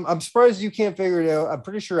 man, I'm surprised you can't figure it out. I'm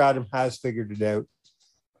pretty sure Adam has figured it out.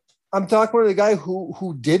 I'm talking about the guy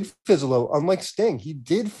who did fizzle out. Unlike Sting, he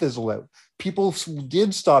did fizzle out. People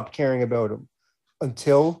did stop caring about him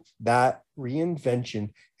until that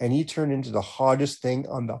reinvention, and he turned into the hottest thing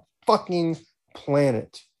on the fucking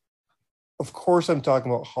planet. Of course, I'm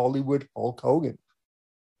talking about Hollywood Hulk Hogan.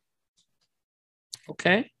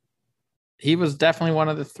 Okay. He was definitely one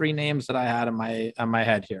of the three names that I had in my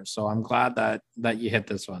head here. So I'm glad that you hit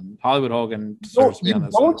this one. Hollywood Hogan deserves to be on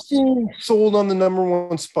this don't list. seem sold on the number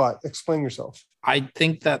one spot. Explain yourself. I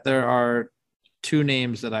think that there are two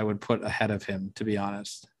names that I would put ahead of him, to be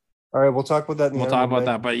honest. All right, we'll talk about that. We'll talk about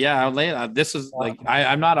that. But yeah, this is like,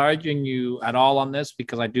 I'm not arguing you at all on this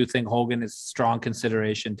because I do think Hogan is strong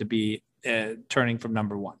consideration to be turning from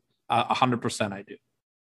number one. 100% I do.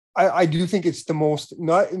 I do think it's the most,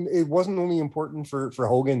 it wasn't only important for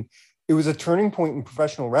Hogan, it was a turning point in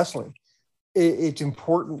professional wrestling. It's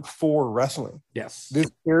important for wrestling. Yes.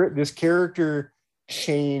 This character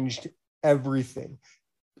changed everything.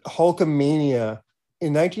 Hulkamania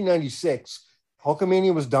in 1996,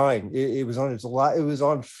 Hulkamania was dying. It was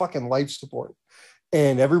on fucking life support,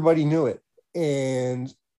 and everybody knew it.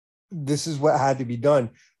 And this is what had to be done.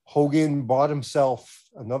 Hogan bought himself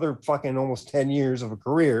another fucking almost 10 years of a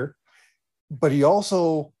career, but he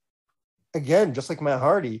also, again, just like Matt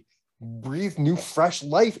Hardy, breathed new, fresh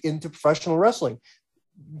life into professional wrestling.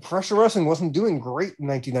 Professional wrestling wasn't doing great in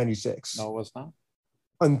 1996. No, it was not.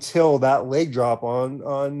 Until that leg drop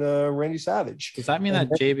on Randy Savage. Does that mean that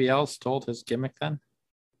JBL stole his gimmick then?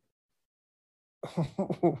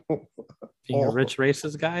 Being a rich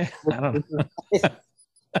racist guy? I don't know.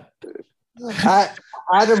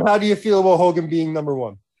 Adam, how do you feel about Hogan being number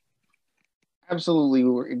one?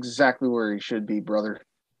 Absolutely, exactly where he should be, brother.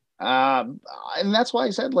 And that's why I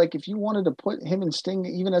said, like, if you wanted to put him and Sting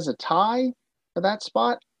even as a tie for that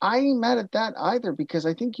spot, I ain't mad at that either, because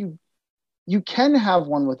I think you can have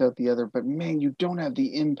one without the other, but man, you don't have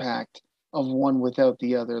the impact of one without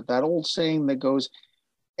the other. That old saying that goes,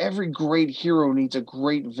 every great hero needs a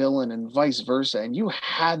great villain and vice versa. And you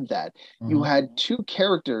had that. Mm-hmm. You had two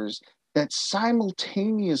characters that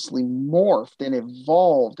simultaneously morphed and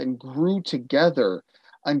evolved and grew together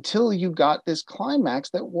until you got this climax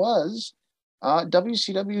that was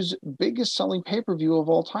WCW's biggest selling pay-per-view of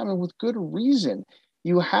all time, and with good reason.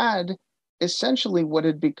 You had essentially what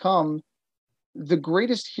had become the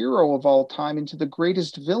greatest hero of all time into the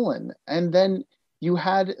greatest villain. And then you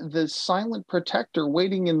had the silent protector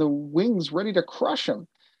waiting in the wings, ready to crush him.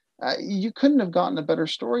 You couldn't have gotten a better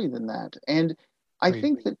story than that. And I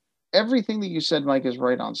think that everything that you said, Mike, is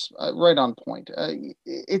right on point.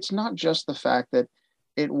 It's not just the fact that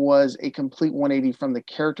it was a complete 180 from the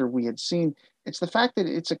character we had seen. It's the fact that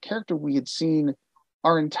it's a character we had seen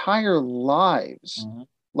our entire lives. Mm-hmm.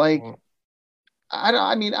 Like,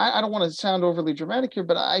 I mean, I don't want to sound overly dramatic here,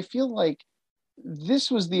 but I feel like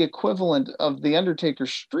this was the equivalent of the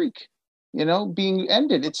Undertaker's streak, being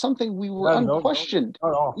ended. It's something we were unquestioned.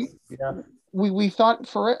 We thought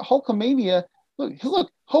for Hulkamania. Look,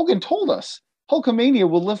 Hogan told us Hulkamania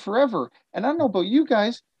will live forever. And I don't know about you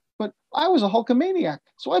guys, but I was a Hulkamaniac,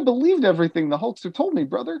 so I believed everything the Hulkster told me,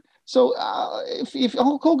 brother. So if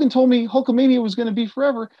Hulk Hogan told me Hulkamania was going to be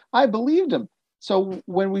forever, I believed him. So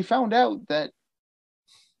when we found out that,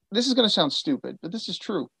 this is going to sound stupid, but this is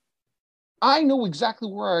true, I know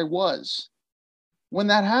exactly where I was when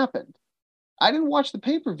that happened. I didn't watch the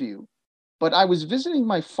pay-per-view, but I was visiting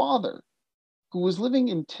my father, who was living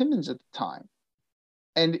in Timmins at the time.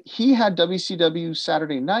 And he had WCW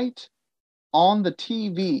Saturday Night on the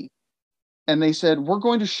TV. And they said, we're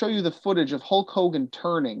going to show you the footage of Hulk Hogan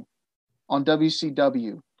turning on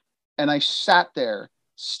WCW. And I sat there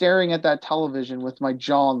staring at that television with my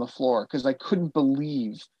jaw on the floor because I couldn't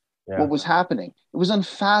believe what was happening. It was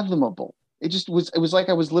unfathomable. It was like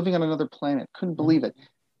I was living on another planet. Couldn't believe it.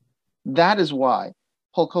 That is why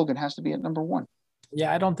Hulk Hogan has to be at number one.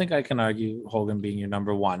 Yeah, I don't think I can argue Hogan being your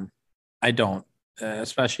number one. I don't.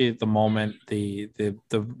 Especially at the moment, the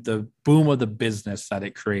boom of the business that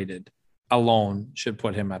it created alone should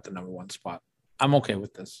put him at the number one spot. I'm okay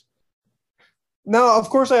with this. Now, of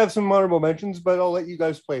course, I have some honorable mentions, but I'll let you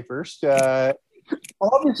guys play first.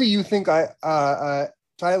 Obviously, you think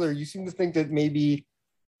Tyler, you seem to think that maybe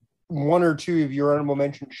one or two of your honorable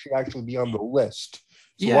mentions should actually be on the list.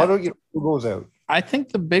 So why don't you who goes out? I think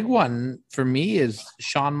the big one for me is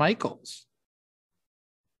Shawn Michaels.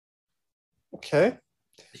 Okay.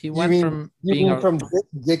 He went from being from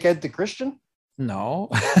dickhead to Christian? No.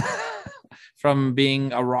 From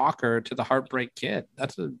being a rocker to the Heartbreak Kid.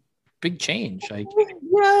 That's a big change. Like,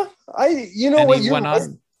 yeah, you know and what, he went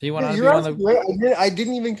on. He went on to be one of the. Right. I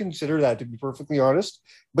didn't even consider that, to be perfectly honest.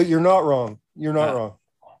 But you're not wrong. You're not wrong.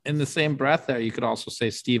 In the same breath, there you could also say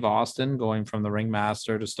Steve Austin going from the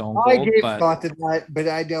Ringmaster to Stone Cold. I gave thought to that, but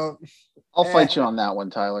I don't. I'll fight you on that one,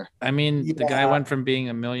 Tyler. I mean, the guy went from being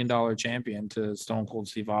 $1 million champion to Stone Cold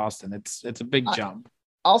Steve Austin. It's a big jump.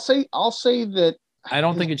 I'll say that. I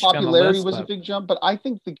don't think it's popularity was a big jump, but I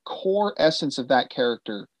think the core essence of that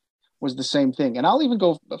character was the same thing. And I'll even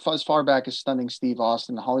go as far back as Stunning Steve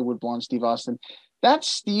Austin, Hollywood Blonde Steve Austin. That's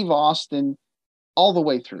Steve Austin all the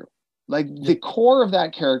way through. Like the core of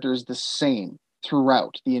that character is the same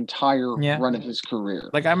throughout the entire run of his career.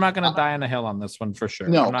 Like, I'm not going to die on a hill on this one for sure.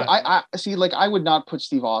 No, I see. Like, I would not put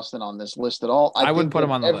Steve Austin on this list at all. I wouldn't put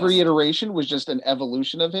him on the list. Every iteration was just an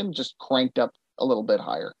evolution of him, just cranked up a little bit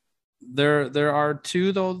higher. There are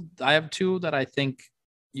two though. I have two that I think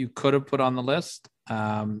you could have put on the list.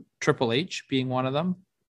 Triple H being one of them,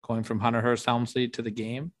 going from Hunter Hearst Helmsley to the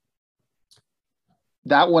Game.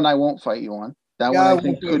 That one I won't fight you on. That one I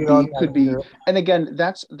think could be. And again,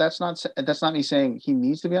 that's not me saying he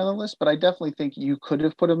needs to be on the list, but I definitely think you could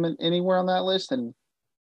have put him anywhere on that list, and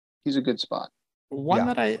he's a good spot. One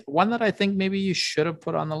that I think maybe you should have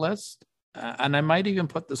put on the list, and I might even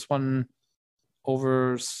put this one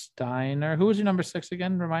over Steiner. Who was your number 6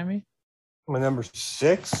 again? Remind me. My number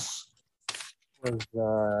 6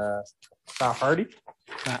 was Matt Hardy.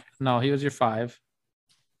 No, he was your 5.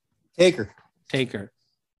 Taker.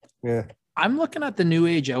 Yeah. I'm looking at the New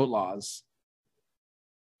Age Outlaws.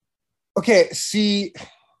 Okay, see,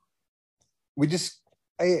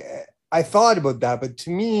 I thought about that, but to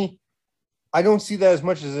me, I don't see that as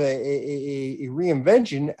much as a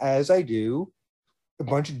reinvention as I do a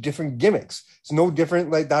bunch of different gimmicks. It's no different.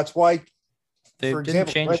 Like, that's why they didn't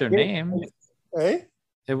change their name. Right?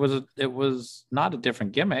 It was not a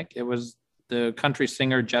different gimmick. It was the country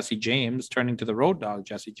singer Jesse James turning to the Road Dogg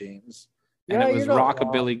Jesse James. And it was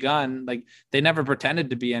Rockabilly Gunn. Like, they never pretended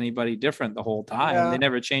to be anybody different the whole time. Yeah. They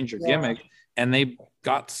never changed their gimmick, and they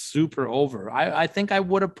got super over. I think I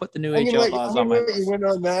would have put the New Age Outlaws on my list. You went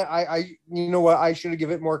on that. You know what? I should have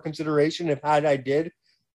given it more consideration. If I did,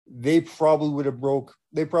 they probably would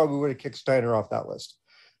have kicked Steiner off that list.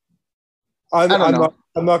 I'm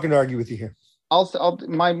not going to argue with you here.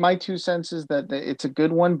 My 2 cents is that it's a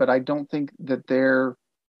good one, but I don't think that their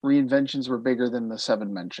reinventions were bigger than the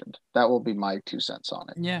 7 mentioned. That will be my 2 cents on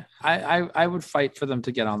it. Yeah, I would fight for them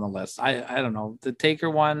to get on the list. I don't know, the Taker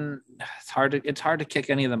one. It's hard to kick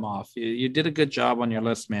any of them off. You did a good job on your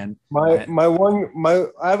list, man. I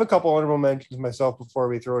have a couple honorable mentions myself before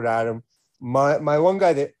we throw it at him. My one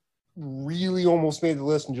guy that really almost made the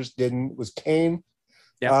list and just didn't was Kane.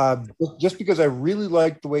 Yeah. Just because I really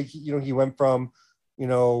liked the way he went from,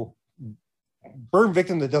 burn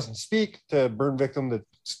victim that doesn't speak to burn victim that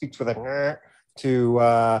speaks with a to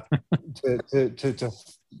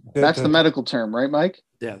that's the medical term, right, Mike?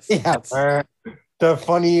 Yes. Yeah. The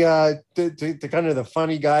funny to kind of the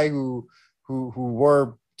funny guy who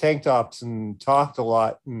wore tank tops and talked a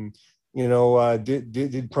lot and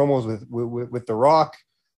did promos with The Rock,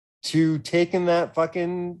 to taking that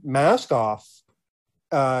fucking mask off,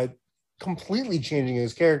 completely changing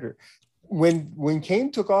his character. When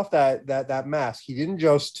Kane took off that mask, he didn't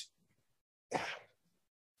just.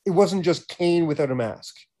 It wasn't just Kane without a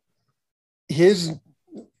mask. His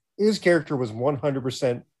character was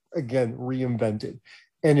 100% again reinvented,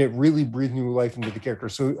 and it really breathed new life into the character.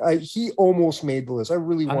 So he almost made the list. I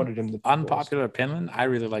really wanted him to. Unpopular opinion. I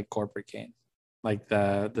really like Corporate Kane, like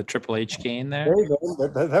the Triple H Kane there. There you go.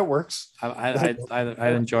 That works. I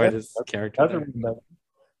enjoyed his character.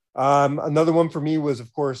 Another one for me was,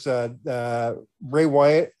 of course, Bray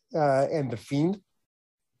Wyatt and The Fiend.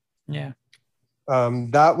 Yeah.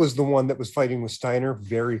 That was the one that was fighting with Steiner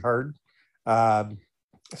very hard.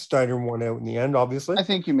 Steiner won out in the end, obviously. I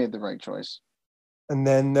think you made the right choice. And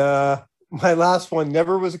then my last one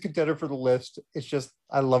never was a contender for the list. It's just,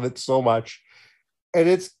 I love it so much. And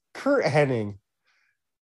it's Kurt Hennig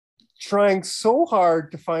trying so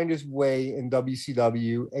hard to find his way in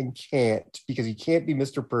WCW and can't, because he can't be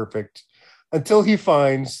Mr. Perfect until he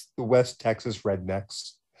finds the West Texas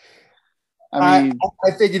Rednecks. I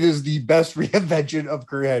think it is the best reinvention of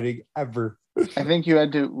Kurt Hennig ever. I think you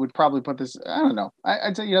would probably put this, I don't know.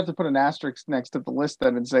 I'd say you have to put an asterisk next to the list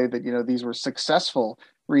then and say that, these were successful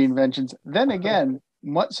reinventions. Then again,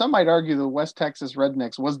 some might argue the West Texas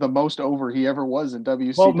Rednecks was the most over he ever was in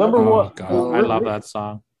WCW. Well, number one, God, I love that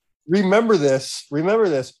song. Remember this,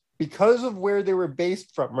 because of where they were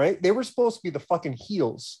based from, right? They were supposed to be the fucking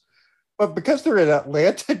heels. But because they're in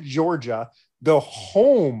Atlanta, Georgia, the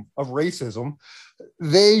home of racism,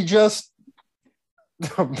 they just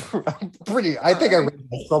pretty. I think I read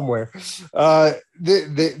that somewhere.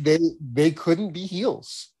 They couldn't be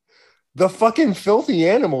heels. The fucking filthy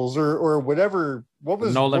animals or whatever. What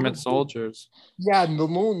was No Limit Soldiers? Yeah, no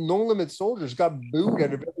Limit Soldiers got booed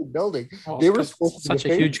out of every building. Well, They were supposed to be such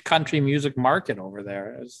a huge country music market over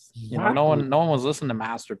there. You know, no one was listening to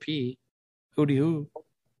Master P. Hootie hoo.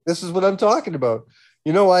 This is what I'm talking about.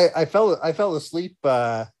 You know, I fell asleep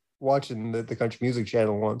watching the country music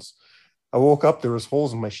channel once. I woke up, there was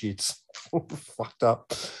holes in my sheets. Fucked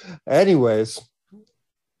up. Anyways,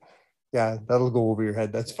 yeah, that'll go over your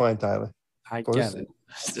head. That's fine, Tyler. I get it.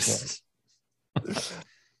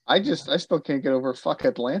 I still can't get over fuck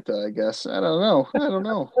Atlanta, I guess. I don't know.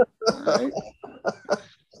 All right.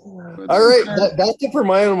 All right. That's it for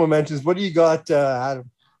my own mentions. What do you got, Adam?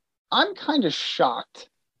 I'm kind of shocked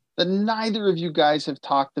that neither of you guys have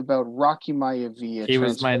talked about Rocky Maivia. He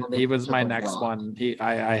was my next one.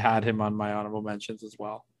 I had him on my honorable mentions as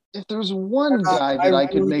well. If there's one guy that I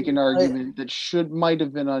could make an argument that might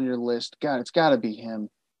have been on your list, God, it's got to be him.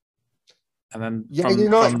 And then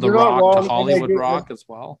from The Rock to Hollywood Rock as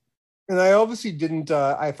well. And I obviously didn't.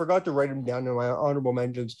 I forgot to write him down in my honorable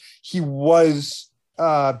mentions. He was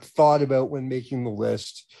thought about when making the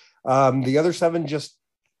list. The other 7 just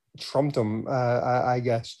trumped him, I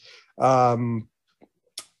guess. And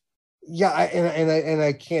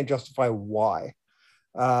I can't justify why,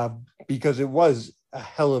 because it was a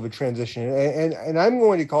hell of a transition, and I'm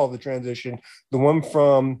going to call the transition the one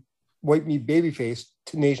from White Meat Babyface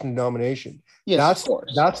to Nation of Domination. Yes, of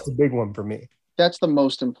course. That's the big one for me. That's the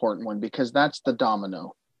most important one because that's the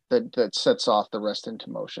domino that sets off the rest into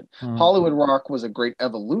motion. Mm-hmm. Hollywood Rock was a great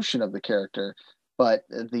evolution of the character, but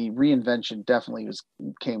the reinvention definitely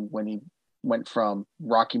came when he went from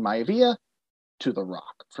Rocky Maivia to The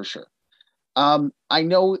Rock, for sure. I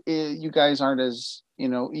know you guys aren't as,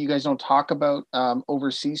 you guys don't talk about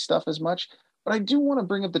overseas stuff as much, but I do want to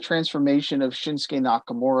bring up the transformation of Shinsuke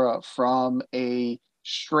Nakamura from a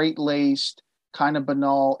straight-laced, kind of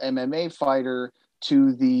banal MMA fighter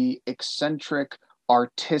to the eccentric,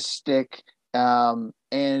 artistic,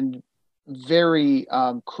 and very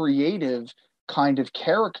creative kind of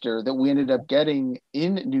character that we ended up getting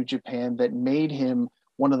in New Japan that made him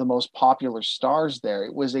one of the most popular stars there.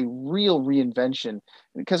 It was a real reinvention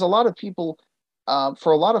because a lot of people,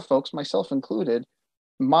 for a lot of folks, myself included,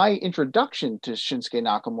 my introduction to Shinsuke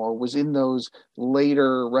Nakamura was in those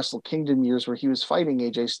later Wrestle Kingdom years where he was fighting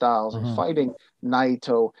AJ Styles and fighting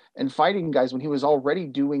Naito and fighting guys when he was already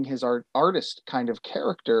doing his artist kind of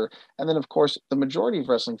character. And then, of course, the majority of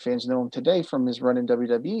wrestling fans know him today from his run in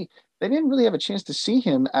WWE. They didn't really have a chance to see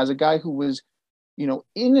him as a guy who was,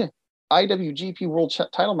 in IWGP World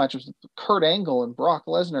title matches with Kurt Angle and Brock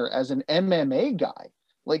Lesnar as an MMA guy.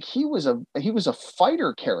 Like he was a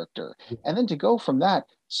fighter character, and then to go from that,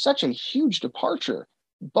 such a huge departure.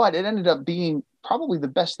 But it ended up being probably the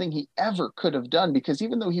best thing he ever could have done because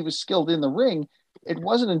even though he was skilled in the ring, it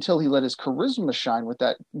wasn't until he let his charisma shine with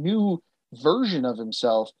that new version of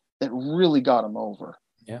himself that really got him over.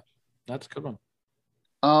 Yeah, that's a good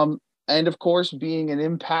one. And of course, being an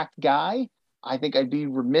Impact guy, I think I'd be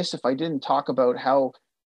remiss if I didn't talk about how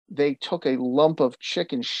they took a lump of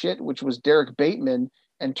chicken shit, which was Derek Bateman,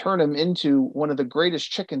 and turn him into one of the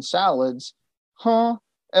greatest chicken salads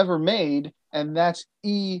ever made, and that's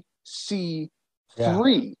EC3. Yeah.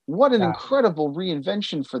 What an incredible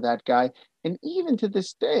reinvention for that guy. And even to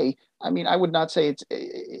this day, I mean, I would not say it's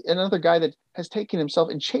another guy that has taken himself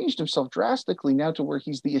and changed himself drastically now to where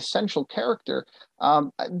he's the essential character.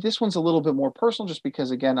 This one's a little bit more personal just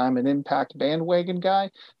because, again, I'm an Impact bandwagon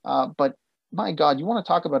guy. But my God, you want to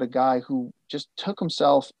talk about a guy who just took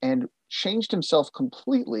himself and changed himself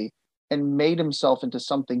completely and made himself into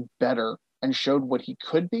something better and showed what he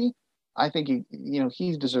could be. I think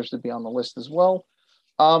he deserves to be on the list as well.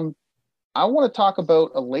 I want to talk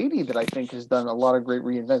about a lady that I think has done a lot of great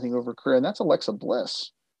reinventing over her career, and that's Alexa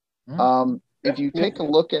Bliss. If you take a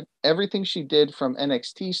look at everything she did from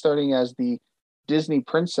NXT, starting as the Disney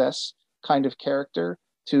princess kind of character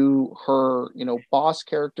to her, boss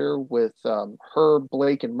character with her,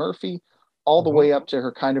 Blake, and Murphy, all the way up to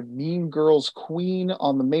her kind of Mean Girls queen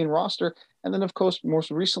on the main roster. And then, of course, most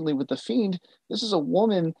recently with The Fiend, this is a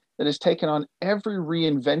woman that has taken on every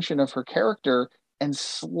reinvention of her character and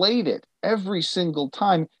slayed it every single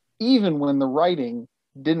time, even when the writing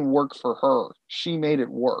didn't work for her. She made it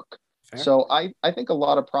work. Fair. So I think a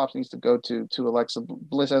lot of props needs to go to Alexa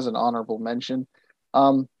Bliss as an honorable mention.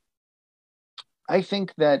 I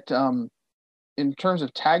think that in terms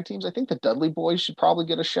of tag teams, I think the Dudley Boys should probably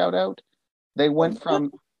get a shout out. They went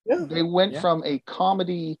from from a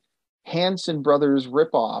comedy Hanson Brothers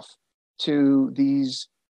ripoff to these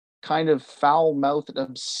kind of foul-mouthed,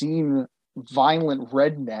 obscene, violent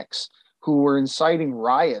rednecks who were inciting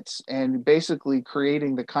riots and basically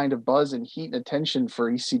creating the kind of buzz and heat and attention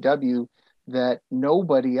for ECW that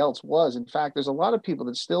nobody else was. In fact, there's a lot of people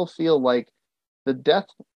that still feel like the death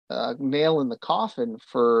nail in the coffin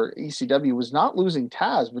for ECW was not losing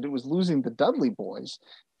Taz, but it was losing the Dudley Boys.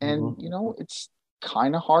 And, it's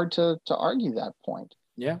kind of hard to argue that point.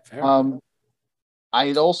 Yeah, fair.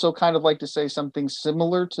 I'd also kind of like to say something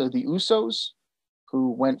similar to the Usos,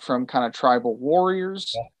 who went from kind of tribal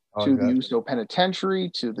warriors to the Uso Penitentiary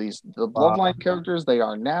to the Bloodline characters they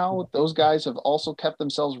are now. Those guys have also kept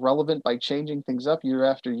themselves relevant by changing things up year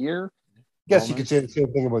after year. Yes, you could say the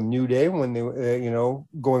same thing about New Day when they,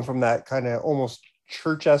 going from that kind of almost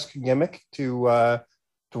church-esque gimmick to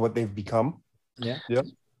what they've become. Yeah.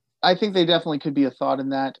 I think they definitely could be a thought in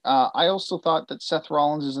that. I also thought that Seth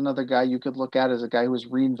Rollins is another guy you could look at as a guy who has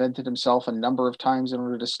reinvented himself a number of times in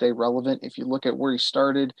order to stay relevant. If you look at where he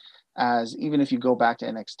started, even if you go back to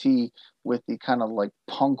NXT with the kind of like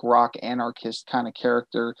punk rock anarchist kind of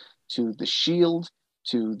character, to the Shield,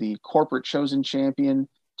 to the corporate chosen champion,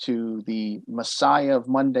 to the Messiah of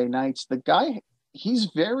Monday nights, the guy,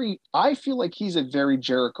 I feel like he's a very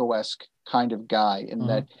Jericho-esque kind of guy in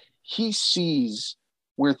that he sees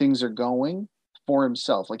where things are going for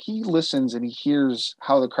himself. Like, he listens and he hears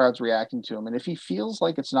how the crowd's reacting to him. And if he feels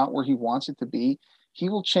like it's not where he wants it to be, he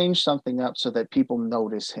will change something up so that people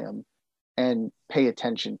notice him and pay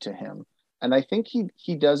attention to him. And I think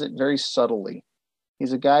he does it very subtly.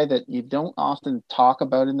 He's a guy that you don't often talk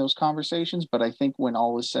about in those conversations, but I think when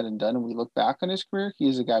all is said and done and we look back on his career, he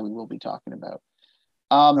is a guy we will be talking about.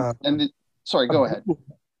 Sorry, go ahead.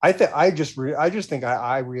 I just think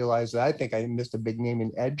I realized that I think I missed a big name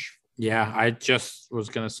in Edge. Yeah, I just was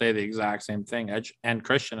going to say the exact same thing. Edge and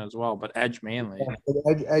Christian as well, but Edge mainly.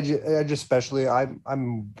 Edge especially.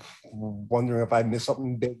 I'm wondering if I missed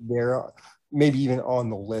something big there, maybe even on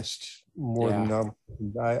the list more than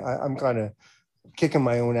I'm kind of kicking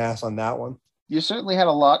my own ass on that one. You certainly had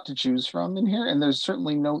a lot to choose from in here, and there's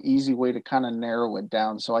certainly no easy way to kind of narrow it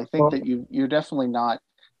down. So I think that you're definitely not.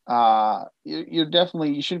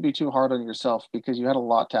 You shouldn't be too hard on yourself because you had a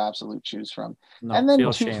lot to absolutely choose from. No, and then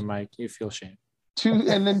feel shame, Mike. You feel shame.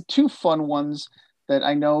 Two fun ones that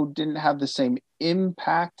I know didn't have the same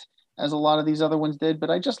impact as a lot of these other ones did, but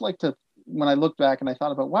I just like to, when I look back and I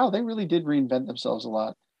thought about, wow, they really did reinvent themselves a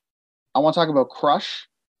lot. I want to talk about Crush,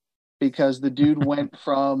 because the dude went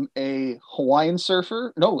from a Hawaiian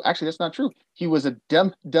surfer. No, actually, that's not true. He was a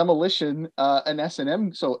demolition, an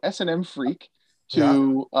S&M, so S&M freak,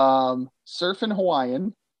 to surfing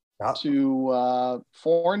Hawaiian, to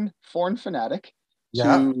foreign fanatic,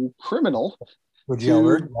 to criminal,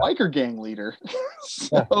 to biker gang leader.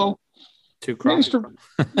 So to Chronic.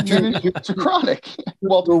 To Chronic.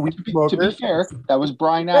 Well, to be fair, that was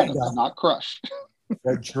Brian Adams, not Crush.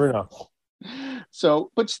 Sure enough.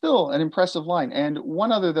 So, but still an impressive line. And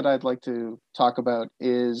one other that I'd like to talk about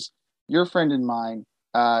is your friend and mine,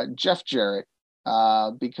 Jeff Jarrett,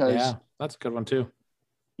 because that's a good one too.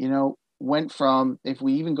 Went from, if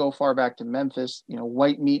we even go far back to Memphis,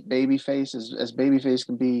 white meat babyface, as babyface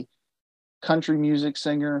can be, country music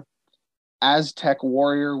singer, Aztec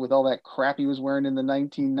warrior with all that crap he was wearing in the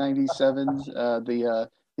 1997s,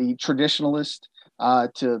 the traditionalist,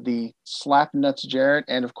 to the slap nuts Jarrett,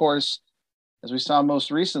 and of course, as we saw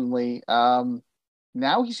most recently,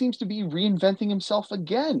 now he seems to be reinventing himself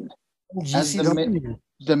again as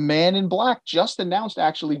the Man in Black. Just announced,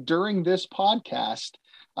 actually, during this podcast,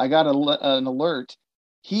 I got an alert.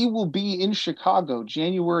 He will be in Chicago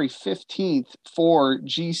January 15th for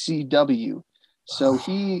GCW. So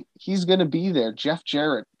he's going to be there. Jeff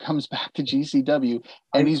Jarrett comes back to GCW,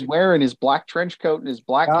 and he's wearing his black trench coat and his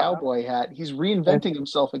black cowboy hat. He's reinventing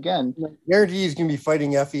himself again. I guarantee he's going to be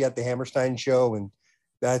fighting Effie at the Hammerstein show, and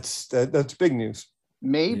that's big news.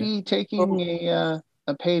 Maybe taking a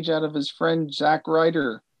page out of his friend Zack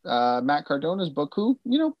Ryder, Matt Cardona's book, who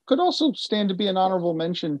could also stand to be an honorable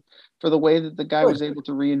mention for the way that the guy was able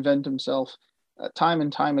to reinvent himself time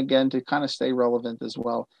and time again to kind of stay relevant as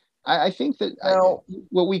well. I think that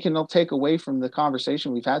what we can take away from the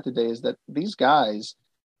conversation we've had today is that these guys,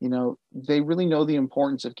 they really know the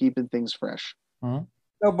importance of keeping things fresh. Now,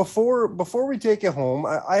 before we take it home,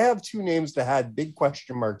 I have two names that had big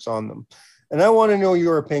question marks on them. And I want to know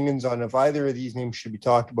your opinions on if either of these names should be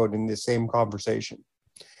talked about in the same conversation.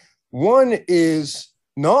 One is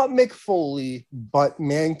not Mick Foley, but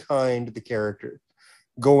Mankind, the character,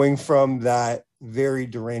 going from that very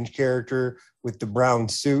deranged character with the brown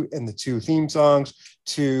suit and the two theme songs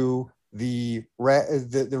to the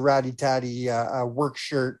ratty tatty work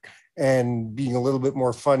shirt and being a little bit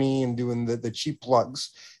more funny and doing the cheap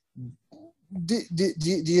plugs.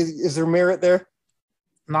 Is there merit there?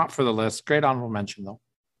 Not for the list. Great honorable mention though.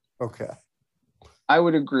 Okay. I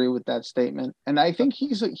would agree with that statement, and I think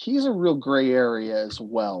he's a real gray area as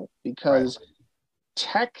well, because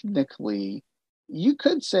technically, you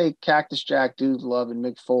could say Cactus Jack, Dude Love, and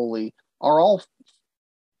Mick Foley are all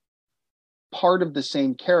part of the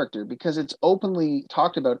same character, because it's openly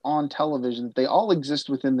talked about on television that they all exist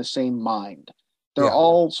within the same mind. They're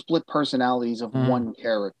all split personalities of one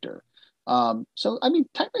character. So, I mean,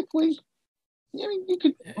 technically, I mean, you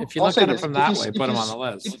could. If you look at it from that way, put them on the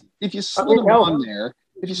list. If you slid them on there,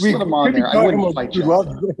 I wouldn't fight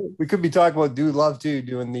you. We could be talking about Dude Love too,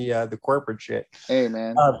 doing the corporate shit. Hey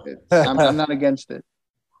man, I'm not against it.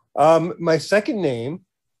 My second name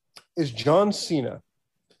is John Cena.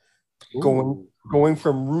 Going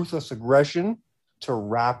from ruthless aggression to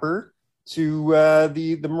rapper to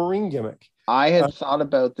the Marine gimmick. I had thought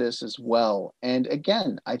about this as well, and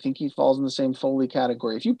again, I think he falls in the same Foley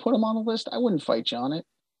category. If you put him on the list, I wouldn't fight you on it.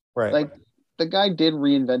 Right. Like, the guy did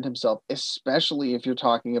reinvent himself, especially if you're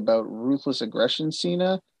talking about ruthless aggression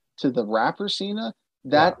Cena to the rapper Cena.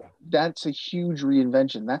 That's a huge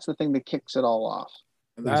reinvention. That's the thing that kicks it all off.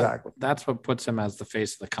 Exactly. That's what puts him as the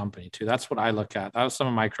face of the company too. That's what I look at. That was some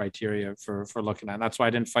of my criteria for looking at. And that's why I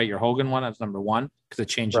didn't fight your Hogan one as number one, because it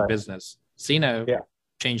changed the business. Cena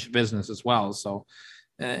changed the business as well. So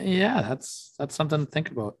that's something to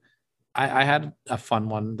think about. I had a fun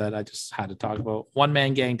one that I just had to talk about. One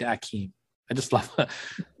Man Gang to Akeem. I just love it.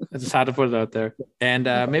 I just had to put it out there. And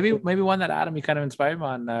maybe one that Adam, you kind of inspired me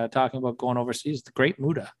on talking about going overseas, the great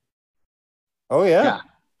Muda. Oh yeah.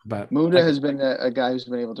 But Muda has been a guy who's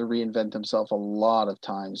been able to reinvent himself a lot of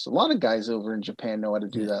times. A lot of guys over in Japan know how to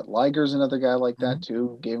do that. Liger's another guy like that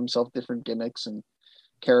too. Gave himself different gimmicks and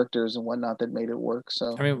characters and whatnot that made it work.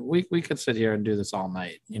 So I mean, we could sit here and do this all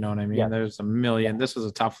night. You know what I mean? Yeah. There's a million. This was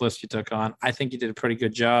a tough list you took on. I think you did a pretty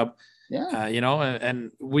good job. Yeah.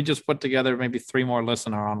 And we just put together maybe 3 more lists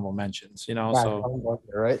in our honorable mentions. So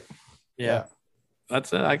right. Yeah.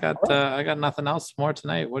 That's it. I got nothing else more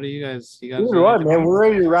tonight. What do you guys? Man, we're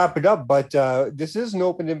ready to wrap it up, but this is an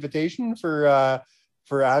open invitation for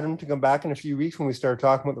Adam to come back in a few weeks when we start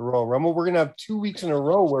talking about the Royal Rumble. We're gonna have 2 weeks in a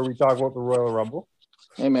row where we talk about the Royal Rumble.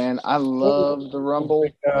 Hey man, I love the Rumble.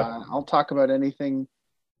 I'll talk about anything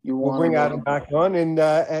you want. We'll bring Adam back on, and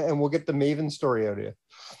we'll get the Maven story out of you.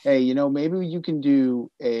 Hey, maybe you can do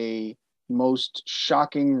a most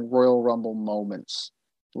shocking Royal Rumble moments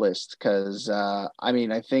list, because I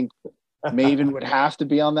think Maven would have to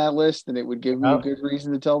be on that list, and it would give me a good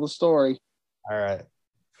reason to tell the story. All right.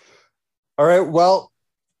 Well,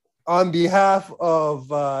 on behalf of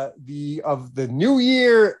the new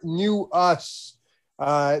year, new us,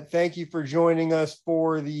 thank you for joining us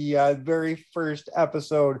for the very first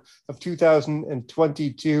episode of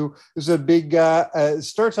 2022. This is a big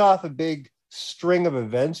starts off a big string of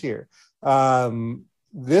events here.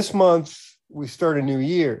 This month we start a new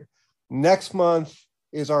year. Next month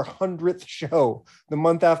is our 100th show. The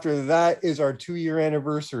month after that is our 2-year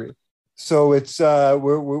anniversary. So it's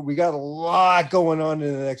we got a lot going on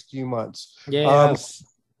in the next few months. Yes.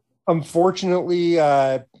 Unfortunately,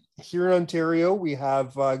 here in Ontario, we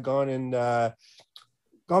have gone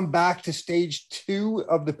back to stage 2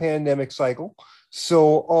 of the pandemic cycle.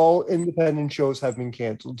 So all independent shows have been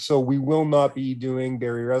canceled. So we will not be doing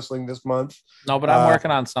Barrie Wrestling this month. No, but I'm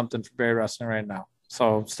working on something for Barrie Wrestling right now.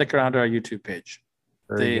 So stick around to our YouTube page.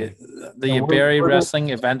 The Barrie Wrestling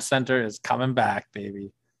Event Center is coming back,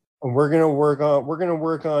 baby. And we're gonna work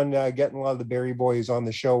on getting a lot of the Barrie boys on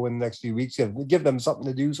the show in the next few weeks. Give them something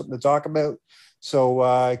to do, something to talk about.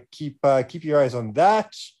 So keep your eyes on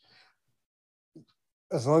that.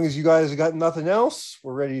 As long as you guys have got nothing else,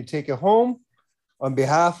 we're ready to take it home. On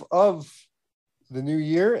behalf of the new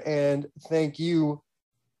year, and thank you,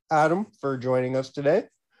 Adam, for joining us today.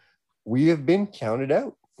 We have been counted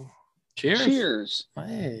out. Cheers.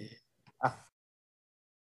 Hey.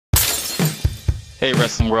 Hey,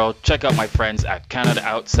 Wrestling World. Check out my friends at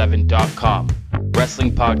CanadaOut7.com.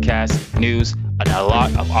 Wrestling podcasts, news, and a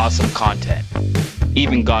lot of awesome content.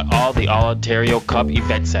 Even got all the All-Ontario Cup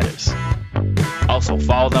event centers. Also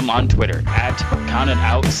follow them on Twitter at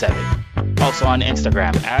CountedOut7. Also on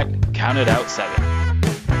Instagram at CountedOut7.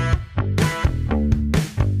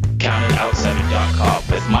 CountedOut7.com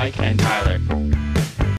with Mike and Tyler.